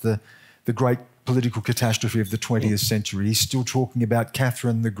Empire as the great political catastrophe of the 20th century. He's still talking about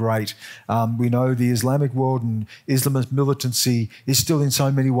Catherine the Great. We know the Islamic world and Islamist militancy is still in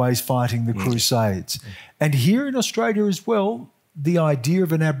so many ways fighting the Crusades. And here in Australia as well, the idea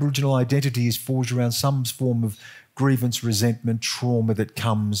of an Aboriginal identity is forged around some form of grievance, resentment, trauma that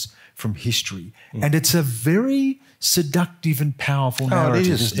comes from history. And it's a very seductive and powerful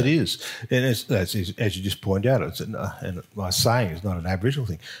narrative, isn't it? It is. And as you just pointed out, and my saying is not an Aboriginal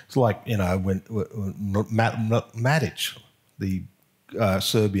thing. It's like, when Mladic, the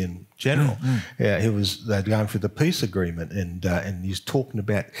Serbian general, they'd gone through the peace agreement, and he's talking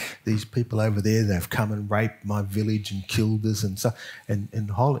about these people over there, they've come and raped my village and killed us and stuff. And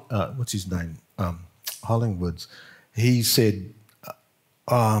what's his name? Hollingwoods, he said,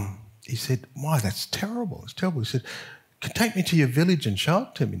 "Why, that's terrible. It's terrible." He said, "Take me to your village and show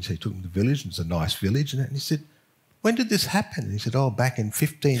it to me." And so he took him to the village, and it's a nice village. And he said, "When did this happen?" And he said, back in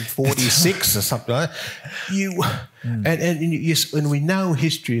 1546 or something like that. And we know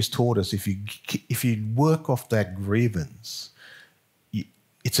history has taught us if you work off that grievance,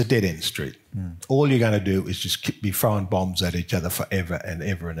 it's a dead-end street. All you're going to do is just be throwing bombs at each other forever and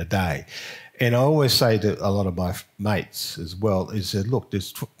ever and a day. And I always say to a lot of my mates as well, is that, look,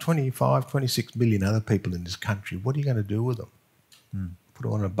 there's 25, 26 million other people in this country. What are you going to do with them? Put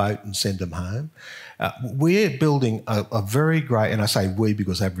them on a boat and send them home? We're building a very great, and I say we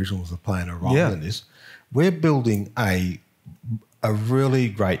because Aboriginals are playing a role in this, we're building a really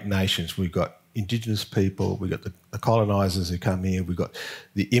great nation. We've got Indigenous people, we've got the colonisers who come here, we've got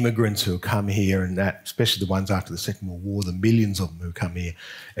the immigrants who come here, and that, especially the ones after the Second World War, the millions of them who come here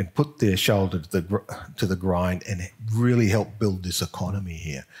and put their shoulder to the grind and really help build this economy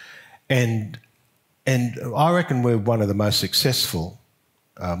here. And And I reckon we're one of the most successful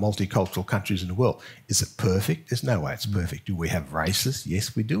multicultural countries in the world. Is it perfect? There's no way it's perfect. Do we have races?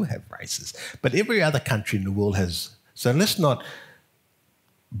 Yes, we do have races. But every other country in the world has. So let's not,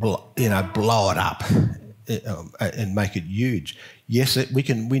 blow it up and make it huge. Yes,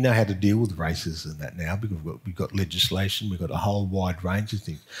 we know how to deal with races and that now because we've got legislation. We've got a whole wide range of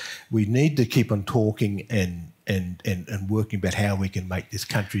things. We need to keep on talking and working about how we can make this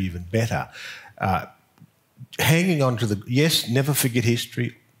country even better. Hanging on to yes, never forget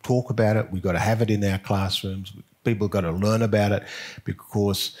history, talk about it. We've got to have it in our classrooms. People have got to learn about it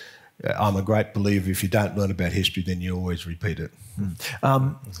because I'm a great believer if you don't learn about history, then you always repeat it.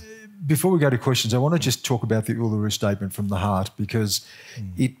 Before we go to questions, I want to just talk about the Uluru Statement from the heart because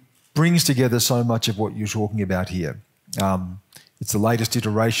it brings together so much of what you're talking about here. It's the latest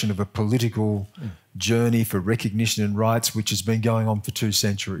iteration of a political journey for recognition and rights, which has been going on for 2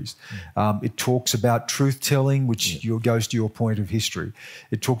 centuries. It talks about truth-telling, which goes to your point of history.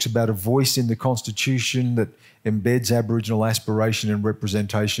 It talks about a voice in the Constitution that embeds Aboriginal aspiration and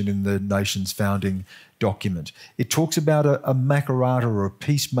representation in the nation's founding document. It talks about a makarata or a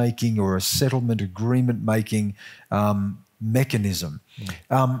peacemaking or a settlement agreement-making mechanism.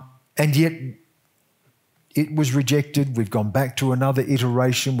 And yet it was rejected. We've gone back to another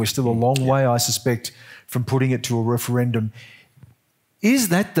iteration. We're still a long way, I suspect, from putting it to a referendum. Is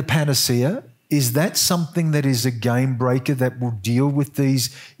that the panacea? Is that something that is a game breaker that will deal with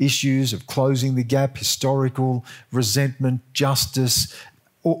these issues of closing the gap, historical resentment, justice?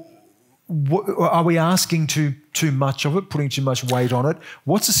 Or are we asking too much of it, putting too much weight on it?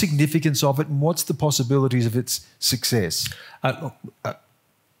 What's the significance of it and what's the possibilities of its success?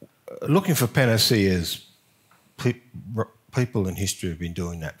 Looking for panaceas, people in history have been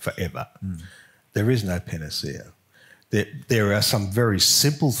doing that forever. There is no panacea. There are some very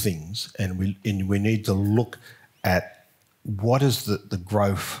simple things, and we need to look at what is the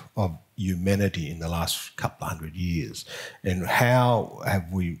growth of humanity in the last couple of 100 years, and how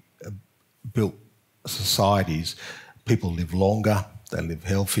have we built societies. People live longer, they live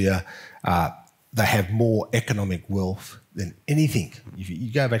healthier, they have more economic wealth than anything. If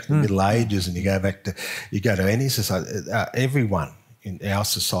you go back to the Middle Ages and you go to any society, everyone in our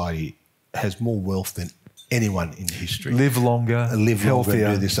society has more wealth than anyone in history. Live longer, healthier.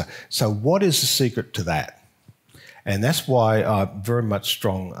 And do this. So what is the secret to that? And that's why I'm very much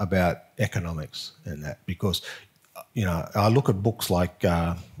strong about economics and that, because I look at books like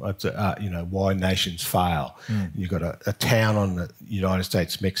Why Nations Fail. You've got a town on the United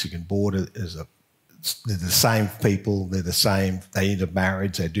States-Mexican border. They're the same people. They're the same. They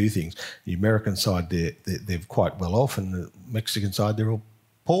intermarriage. They do things. The American side, they're quite well off, and the Mexican side, they're all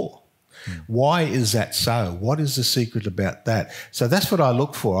poor. Why is that so? What is the secret about that? So that's what I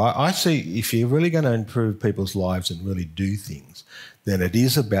look for. I see if you're really going to improve people's lives and really do things, then it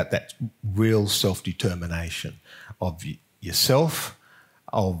is about that real self-determination of yourself,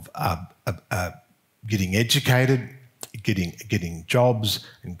 of getting educated, getting jobs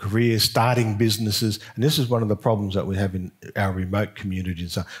and careers, starting businesses. And this is one of the problems that we have in our remote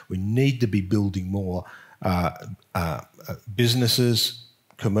communities. We need to be building more businesses,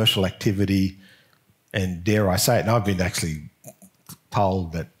 commercial activity, and dare I say it, and I've been actually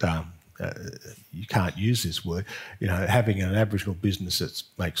told that you can't use this word, having an Aboriginal business that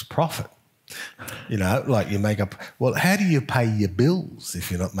makes profit. Like you make up, well, how do you pay your bills if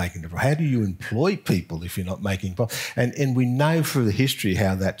you're not making profit? How do you employ people if you're not making profit? And we know through the history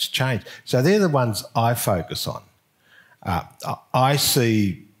how that's changed. So they're the ones I focus on. I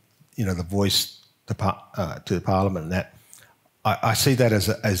see, the voice to Parliament and that, I see that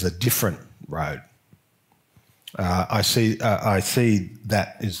as a different road. I see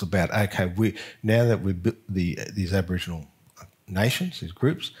that is about, okay, now that we've built these Aboriginal nations, these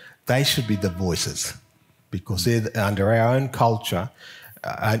groups, they should be the voices, because they're under our own culture.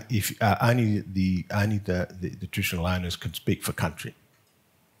 Only the traditional owners can speak for country,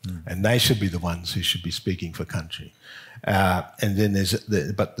 and they should be the ones who should be speaking for country. And then there's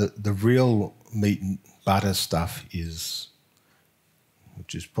the real meat and butter stuff is,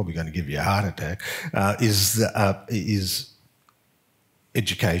 which is probably going to give you a heart attack, is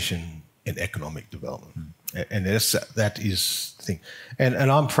education and economic development. And that is the thing. And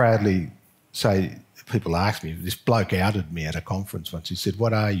I'm proudly say, people ask me, this bloke outed me at a conference once. He said,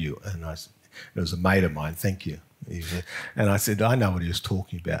 "What are you?" And I said, it was a mate of mine, thank you. And I said, I know what he was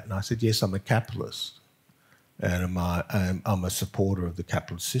talking about. And I said, yes, I'm a capitalist. And I'm a supporter of the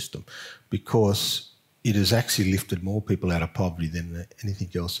capitalist system, because it has actually lifted more people out of poverty than anything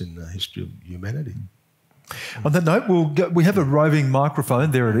else in the history of humanity. On that note, we have a roving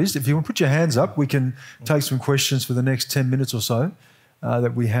microphone. There it is. If you want to put your hands up, we can take some questions for the next 10 minutes or so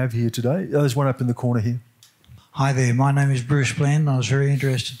that we have here today. There's one up in the corner here. Hi there, my name is Bruce Bland. I was very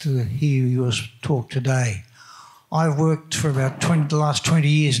interested to hear yours talk today. I've worked for about the last 20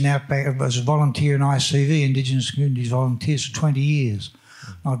 years now as a volunteer in ICV, Indigenous Communities Volunteers, for 20 years.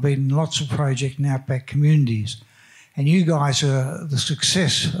 I've been in lots of projects in outback communities. And you guys are the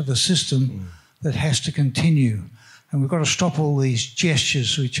success of a system that has to continue. And we've got to stop all these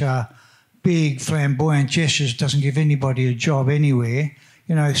gestures, which are big, flamboyant gestures, doesn't give anybody a job anywhere.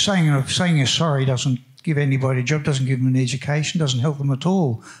 You know, saying you're sorry doesn't give anybody a job, doesn't give them an education, doesn't help them at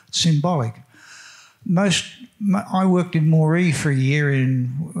all. It's symbolic. I worked in Moree for a year in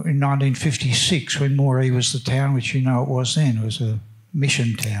 1956 when Moree was the town, which you know it was then. It was a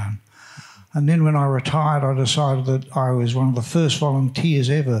mission town. And then when I retired, I decided that I was one of the first volunteers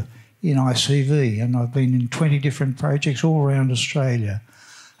ever in ICV, and I've been in 20 different projects all around Australia.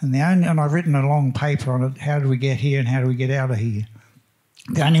 And I've written a long paper on it, how do we get here and how do we get out of here.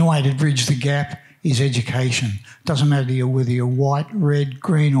 The only way to bridge the gap is education. It doesn't matter whether you're white, red,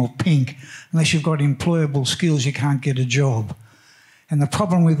 green or pink. Unless you've got employable skills, you can't get a job. And the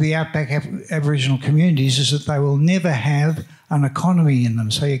problem with the outback Aboriginal communities is that they will never have an economy in them,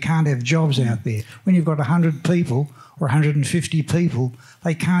 so you can't have jobs out there. When you've got 100 people or 150 people,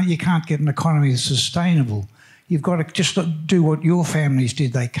 you can't get an economy that's sustainable. You've got to just do what your families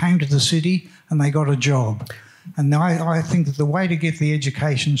did. They came to the city and they got a job. And I think that the way to get the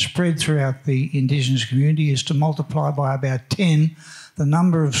education spread throughout the Indigenous community is to multiply by about 10 the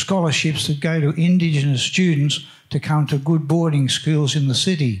number of scholarships that go to Indigenous students to come to good boarding schools in the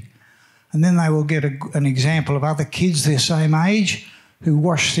city. And then they will get an example of other kids their same age who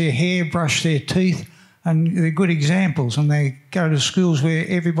wash their hair, brush their teeth, and they're good examples. And they go to schools where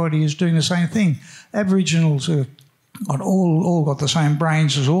everybody is doing the same thing. Aboriginals are all got the same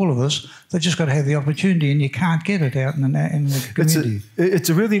brains as all of us. They've just got to have the opportunity, and you can't get it out in the community. It's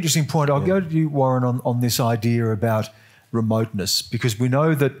a really interesting point. I'll go to you, Warren, on this idea about remoteness, because we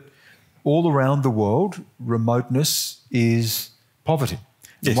know that all around the world, remoteness is poverty.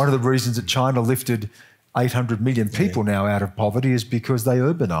 Yes. And one of the reasons that China lifted 800 million people now out of poverty is because they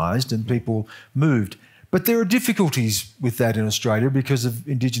urbanised and people moved. But there are difficulties with that in Australia because of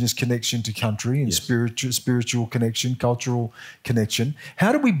Indigenous connection to country and spiritual connection, cultural connection.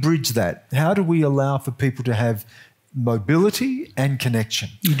 How do we bridge that? How do we allow for people to have mobility and connection?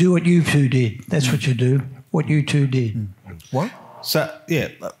 You do what you two did. That's what you do, what you two did. What? So,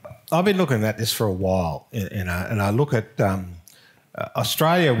 I've been looking at this for a while, and I look at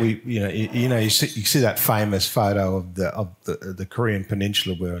Australia. You see that famous photo of the Korean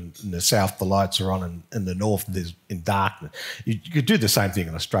Peninsula where in the south the lights are on and in the north there's in darkness. You could do the same thing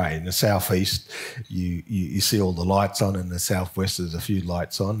in Australia. In the southeast, you see all the lights on, in the southwest there's a few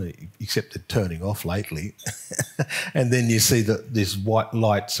lights on, except they're turning off lately. And then you see there's white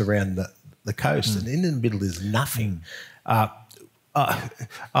lights around the coast, and in the middle is nothing. Yes,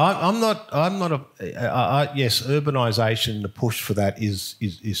 urbanisation, the push for that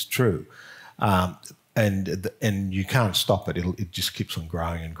is true, and you can't stop it. It just keeps on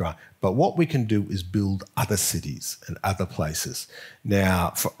growing and growing. But what we can do is build other cities and other places.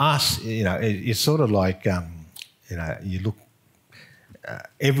 Now, for us, it's sort of like you look.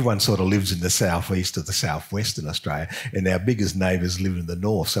 Everyone sort of lives in the southeast or the southwest in Australia, and our biggest neighbours live in the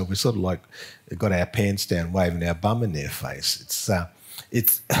north. So we're sort of like got our pants down, waving our bum in their face.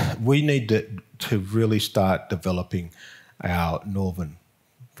 We need to really start developing our northern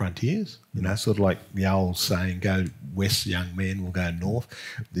frontiers. Sort of like the old saying, "Go west, young men, will go north."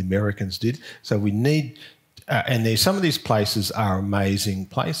 The Americans did. So we need, and some of these places are amazing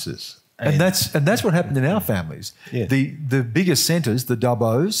places. And that's what happened in our families. Yeah. The biggest centres, the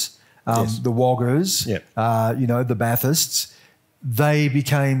Dubbos, the Woggers, the Bathists, they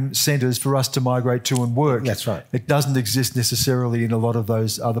became centres for us to migrate to and work. That's right. It doesn't exist necessarily in a lot of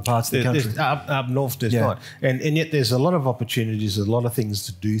those other parts of the country. Up north there's not. And yet there's a lot of opportunities, a lot of things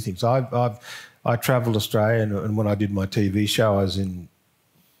to do things. I travelled Australia, and when I did my TV show, I was in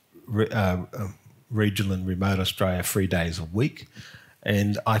regional and remote Australia 3 days a week.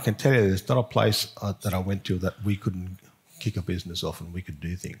 And I can tell you there's not a place that I went to that we couldn't kick a business off and we could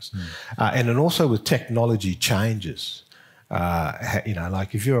do things. And then also with technology changes,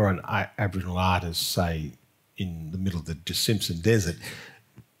 like if you're an Aboriginal artist, say, in the middle of the Simpson Desert,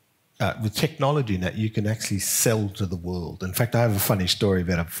 with technology and that, you can actually sell to the world. In fact, I have a funny story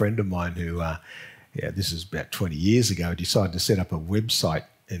about a friend of mine who, this is about 20 years ago, decided to set up a website,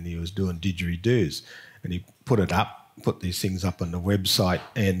 and he was doing didgeridoos, and he put these things up on the website,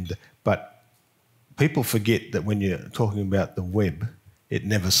 but people forget that when you're talking about the web, it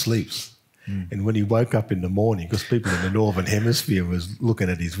never sleeps. And when he woke up in the morning, because people in the Northern Hemisphere was looking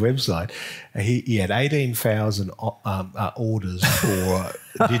at his website, he had 18,000 orders for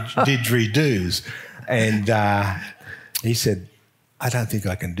didgeridoos. And he said, I don't think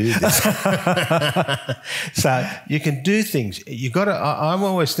I can do this. So you can do things. You got to. I'm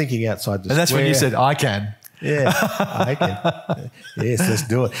always thinking outside the square. And that's when you said, I can. Yeah, I can. Yes, let's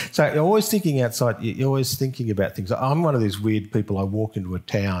do it. So you're always thinking outside. You're always thinking about things. I'm one of these weird people. I walk into a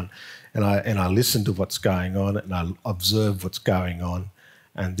town and I listen to what's going on and I observe what's going on,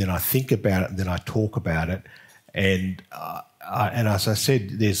 and then I think about it and then I talk about it. And as I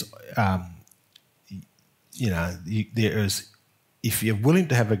said, there's, there is. If you're willing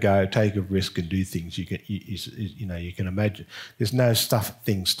to have a go, take a risk and do things, you can imagine. There's no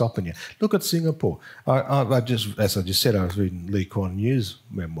thing stopping you. Look at Singapore. As I just said, I was reading Lee Kuan Yew's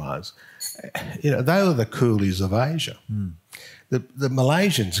memoirs. They were the coolies of Asia. The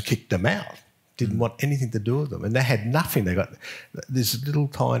Malaysians kicked them out, didn't want anything to do with them, and they had nothing. They got this little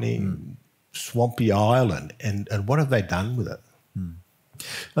tiny swampy island, and what have they done with it?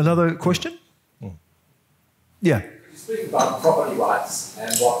 Another question? Yeah. Speaking about property rights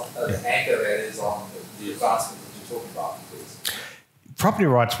and what anchor that is on the advancement that you're talking about, please. Property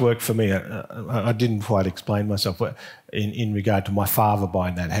rights work for me. I didn't quite explain myself in regard to my father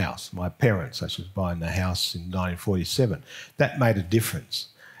buying that house, my parents actually buying the house in 1947. That made a difference,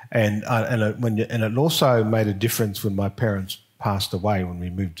 and it also made a difference when my parents passed away when we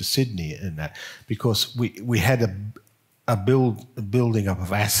moved to Sydney, and that because we had a building up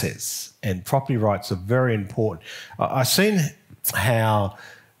of assets, and property rights are very important. I've seen how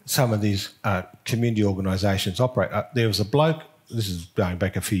some of these community organisations operate. There was a bloke, this is going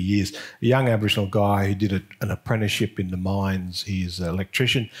back a few years, a young Aboriginal guy who did an apprenticeship in the mines. He's an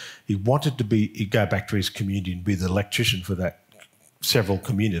electrician. He wanted to go back to his community and be the electrician for that several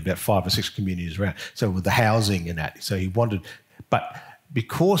communities, about 5 or 6 communities around. So with the housing and that. So he wanted, but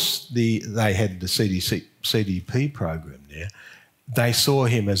because they had the CDP program there, they saw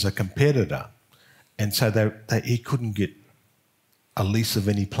him as a competitor, and so he couldn't get a lease of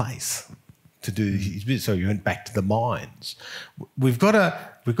any place to do his business. So he went back to the mines. We've got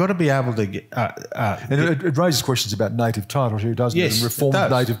to be able to get. And it raises questions about native title here, doesn't it? Yes, And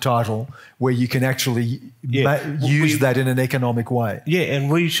reformed native title, where you can actually use that in an economic way. Yeah, and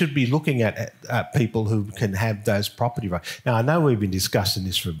we should be looking at people who can have those property rights. Now, I know we've been discussing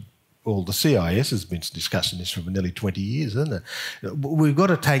this for. Well, the CIS has been discussing this for nearly 20 years, hasn't it? We've got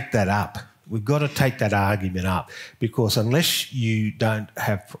to take that up. We've got to take that argument up, because unless you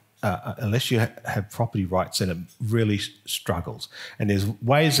have property rights, then it really struggles. And there's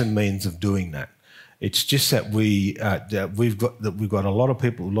ways and means of doing that. It's just that we've got a lot of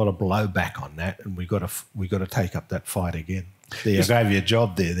people, a lot of blowback on that, and we've got to take up that fight again. There, I gave you a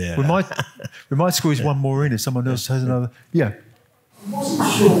job there. We might squeeze one more in if someone else has another. Yeah. I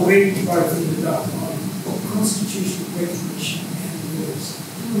wasn't sure where you both ended up on constitutional recognition and rules.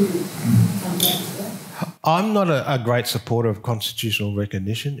 Can we come back to that? I'm not a great supporter of constitutional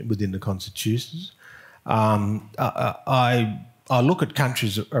recognition within the constitutions. I look at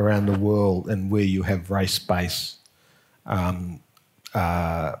countries around the world and where you have race-based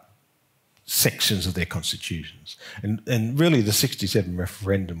sections of their constitutions. And really the 67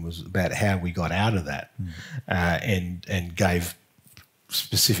 referendum was about how we got out of that and gave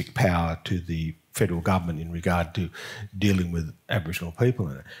specific power to the federal government in regard to dealing with Aboriginal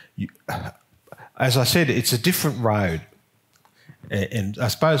people. As I said, it's a different road. And I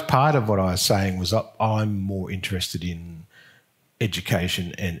suppose part of what I was saying was I'm more interested in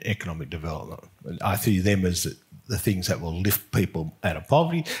education and economic development. I see them as the things that will lift people out of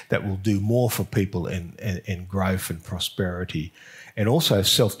poverty, that will do more for people in growth and prosperity, and also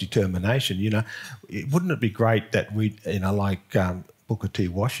self-determination. Wouldn't it be great that we, like Booker T.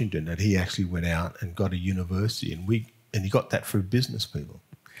 Washington, that he actually went out and got a university, and he got that through business people.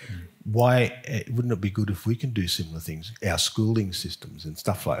 Why wouldn't it be good if we can do similar things, our schooling systems and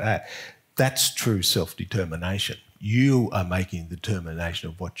stuff like that? That's true self-determination. You are making the determination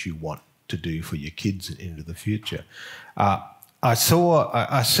of what you want to do for your kids into the future.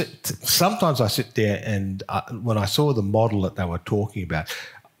 Sometimes I sit there and when I saw the model that they were talking about,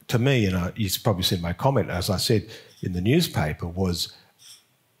 to me, you've probably seen my comment, as I said in the newspaper, was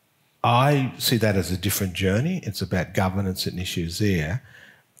I see that as a different journey. It's about governance and issues there,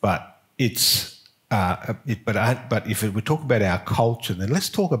 but but if we talk about our culture, then let's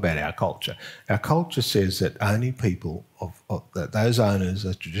talk about our culture. Our culture says that only people those owners,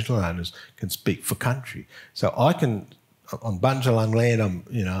 those traditional owners, can speak for country. So I can, on Bunjalung land,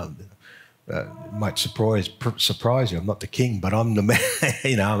 might surprise you. I'm not the king, but I'm the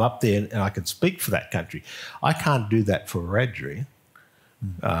man. I'm up there and I can speak for that country. I can't do that for Wiradjuri.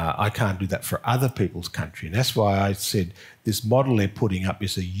 I can't do that for other people's country. And that's why I said this model they're putting up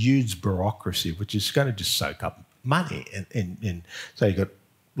is a huge bureaucracy, which is going to just soak up money. And so you've got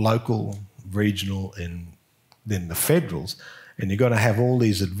local, regional, and then the federals, and you've got to have all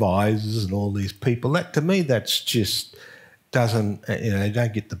these advisors and all these people. That, to me, that's just doesn't, you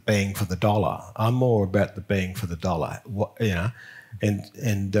don't get the bang for the dollar. I'm more about the bang for the dollar,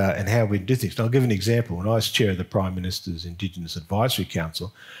 and how we do things. And I'll give an example. When I was chair of the Prime Minister's Indigenous Advisory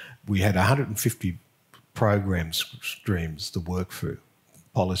Council, we had 150 program streams to work through,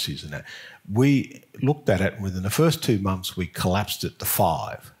 policies and that. We looked at it, and within the first 2 months, we collapsed it to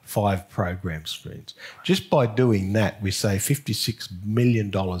five program streams. Just by doing that, we save $56 million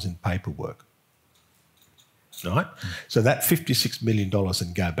in paperwork. Right? So that $56 million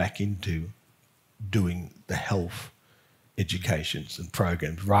can go back into doing the health educations and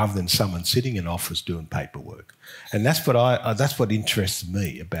programs rather than someone sitting in office doing paperwork. And that's what interests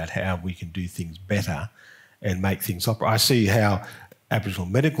me about how we can do things better and make things operate. I see how Aboriginal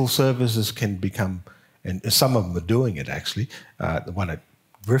medical services can become, and some of them are doing it actually. The one at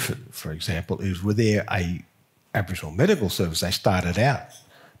Griffith, for example, is with their Aboriginal medical service. They started out,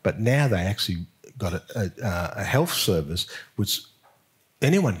 but now they actually got a health service which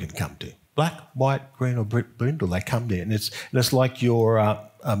anyone can come to. Black, white, green or brindle, they come there. And it's like your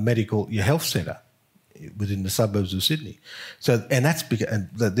health centre within the suburbs of Sydney. So, and that's because, and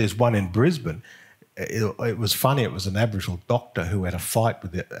there's one in Brisbane. It was funny, it was an Aboriginal doctor who had a fight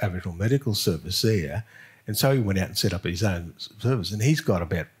with the Aboriginal medical service there, and so he went out and set up his own service, and he's got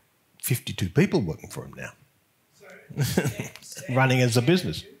about 52 people working for him now, running as a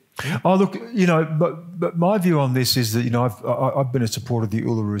business. Oh, look, but my view on this is that, I've been a supporter of the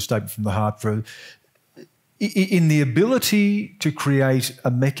Uluru Statement from the heart in the ability to create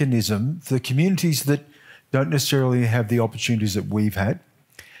a mechanism for the communities that don't necessarily have the opportunities that we've had.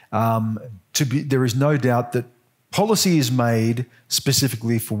 There is no doubt that policy is made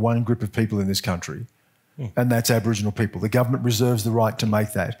specifically for one group of people in this country, and that's Aboriginal people. The government reserves the right to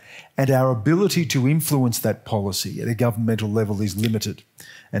make that. And our ability to influence that policy at a governmental level is limited.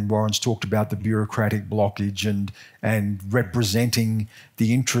 And Warren's talked about the bureaucratic blockage and representing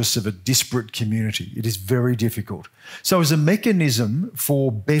the interests of a disparate community. It is very difficult. So as a mechanism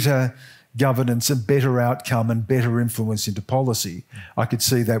for better governance and better outcome and better influence into policy, I could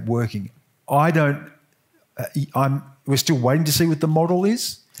see that working. We're still waiting to see what the model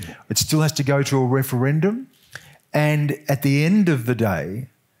is. It still has to go to a referendum. And at the end of the day,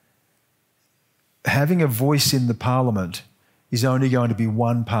 having a voice in the parliament is only going to be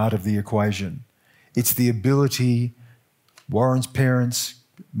one part of the equation. It's the ability, Warren's parents,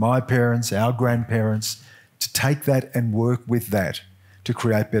 my parents, our grandparents, to take that and work with that to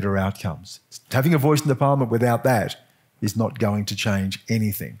create better outcomes. Having a voice in the parliament without that is not going to change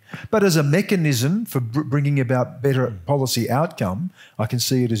anything. But as a mechanism for bringing about better policy outcome, I can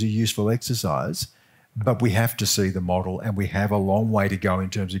see it as a useful exercise, but we have to see the model, and we have a long way to go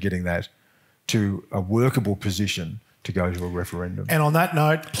in terms of getting that to a workable position to go to a referendum. And on that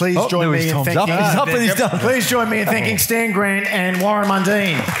note, please join me in thanking... He's up and he's done. Please join me in thanking Stan Grant and Warren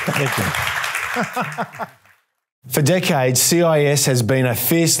Mundine. Thank you. For decades, CIS has been a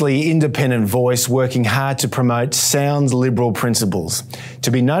fiercely independent voice working hard to promote sound liberal principles.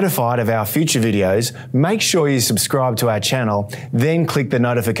 To be notified of our future videos, make sure you subscribe to our channel, then click the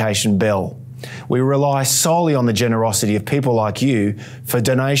notification bell. We rely solely on the generosity of people like you for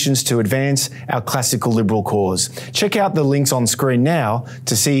donations to advance our classical liberal cause. Check out the links on screen now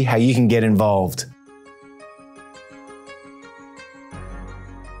to see how you can get involved.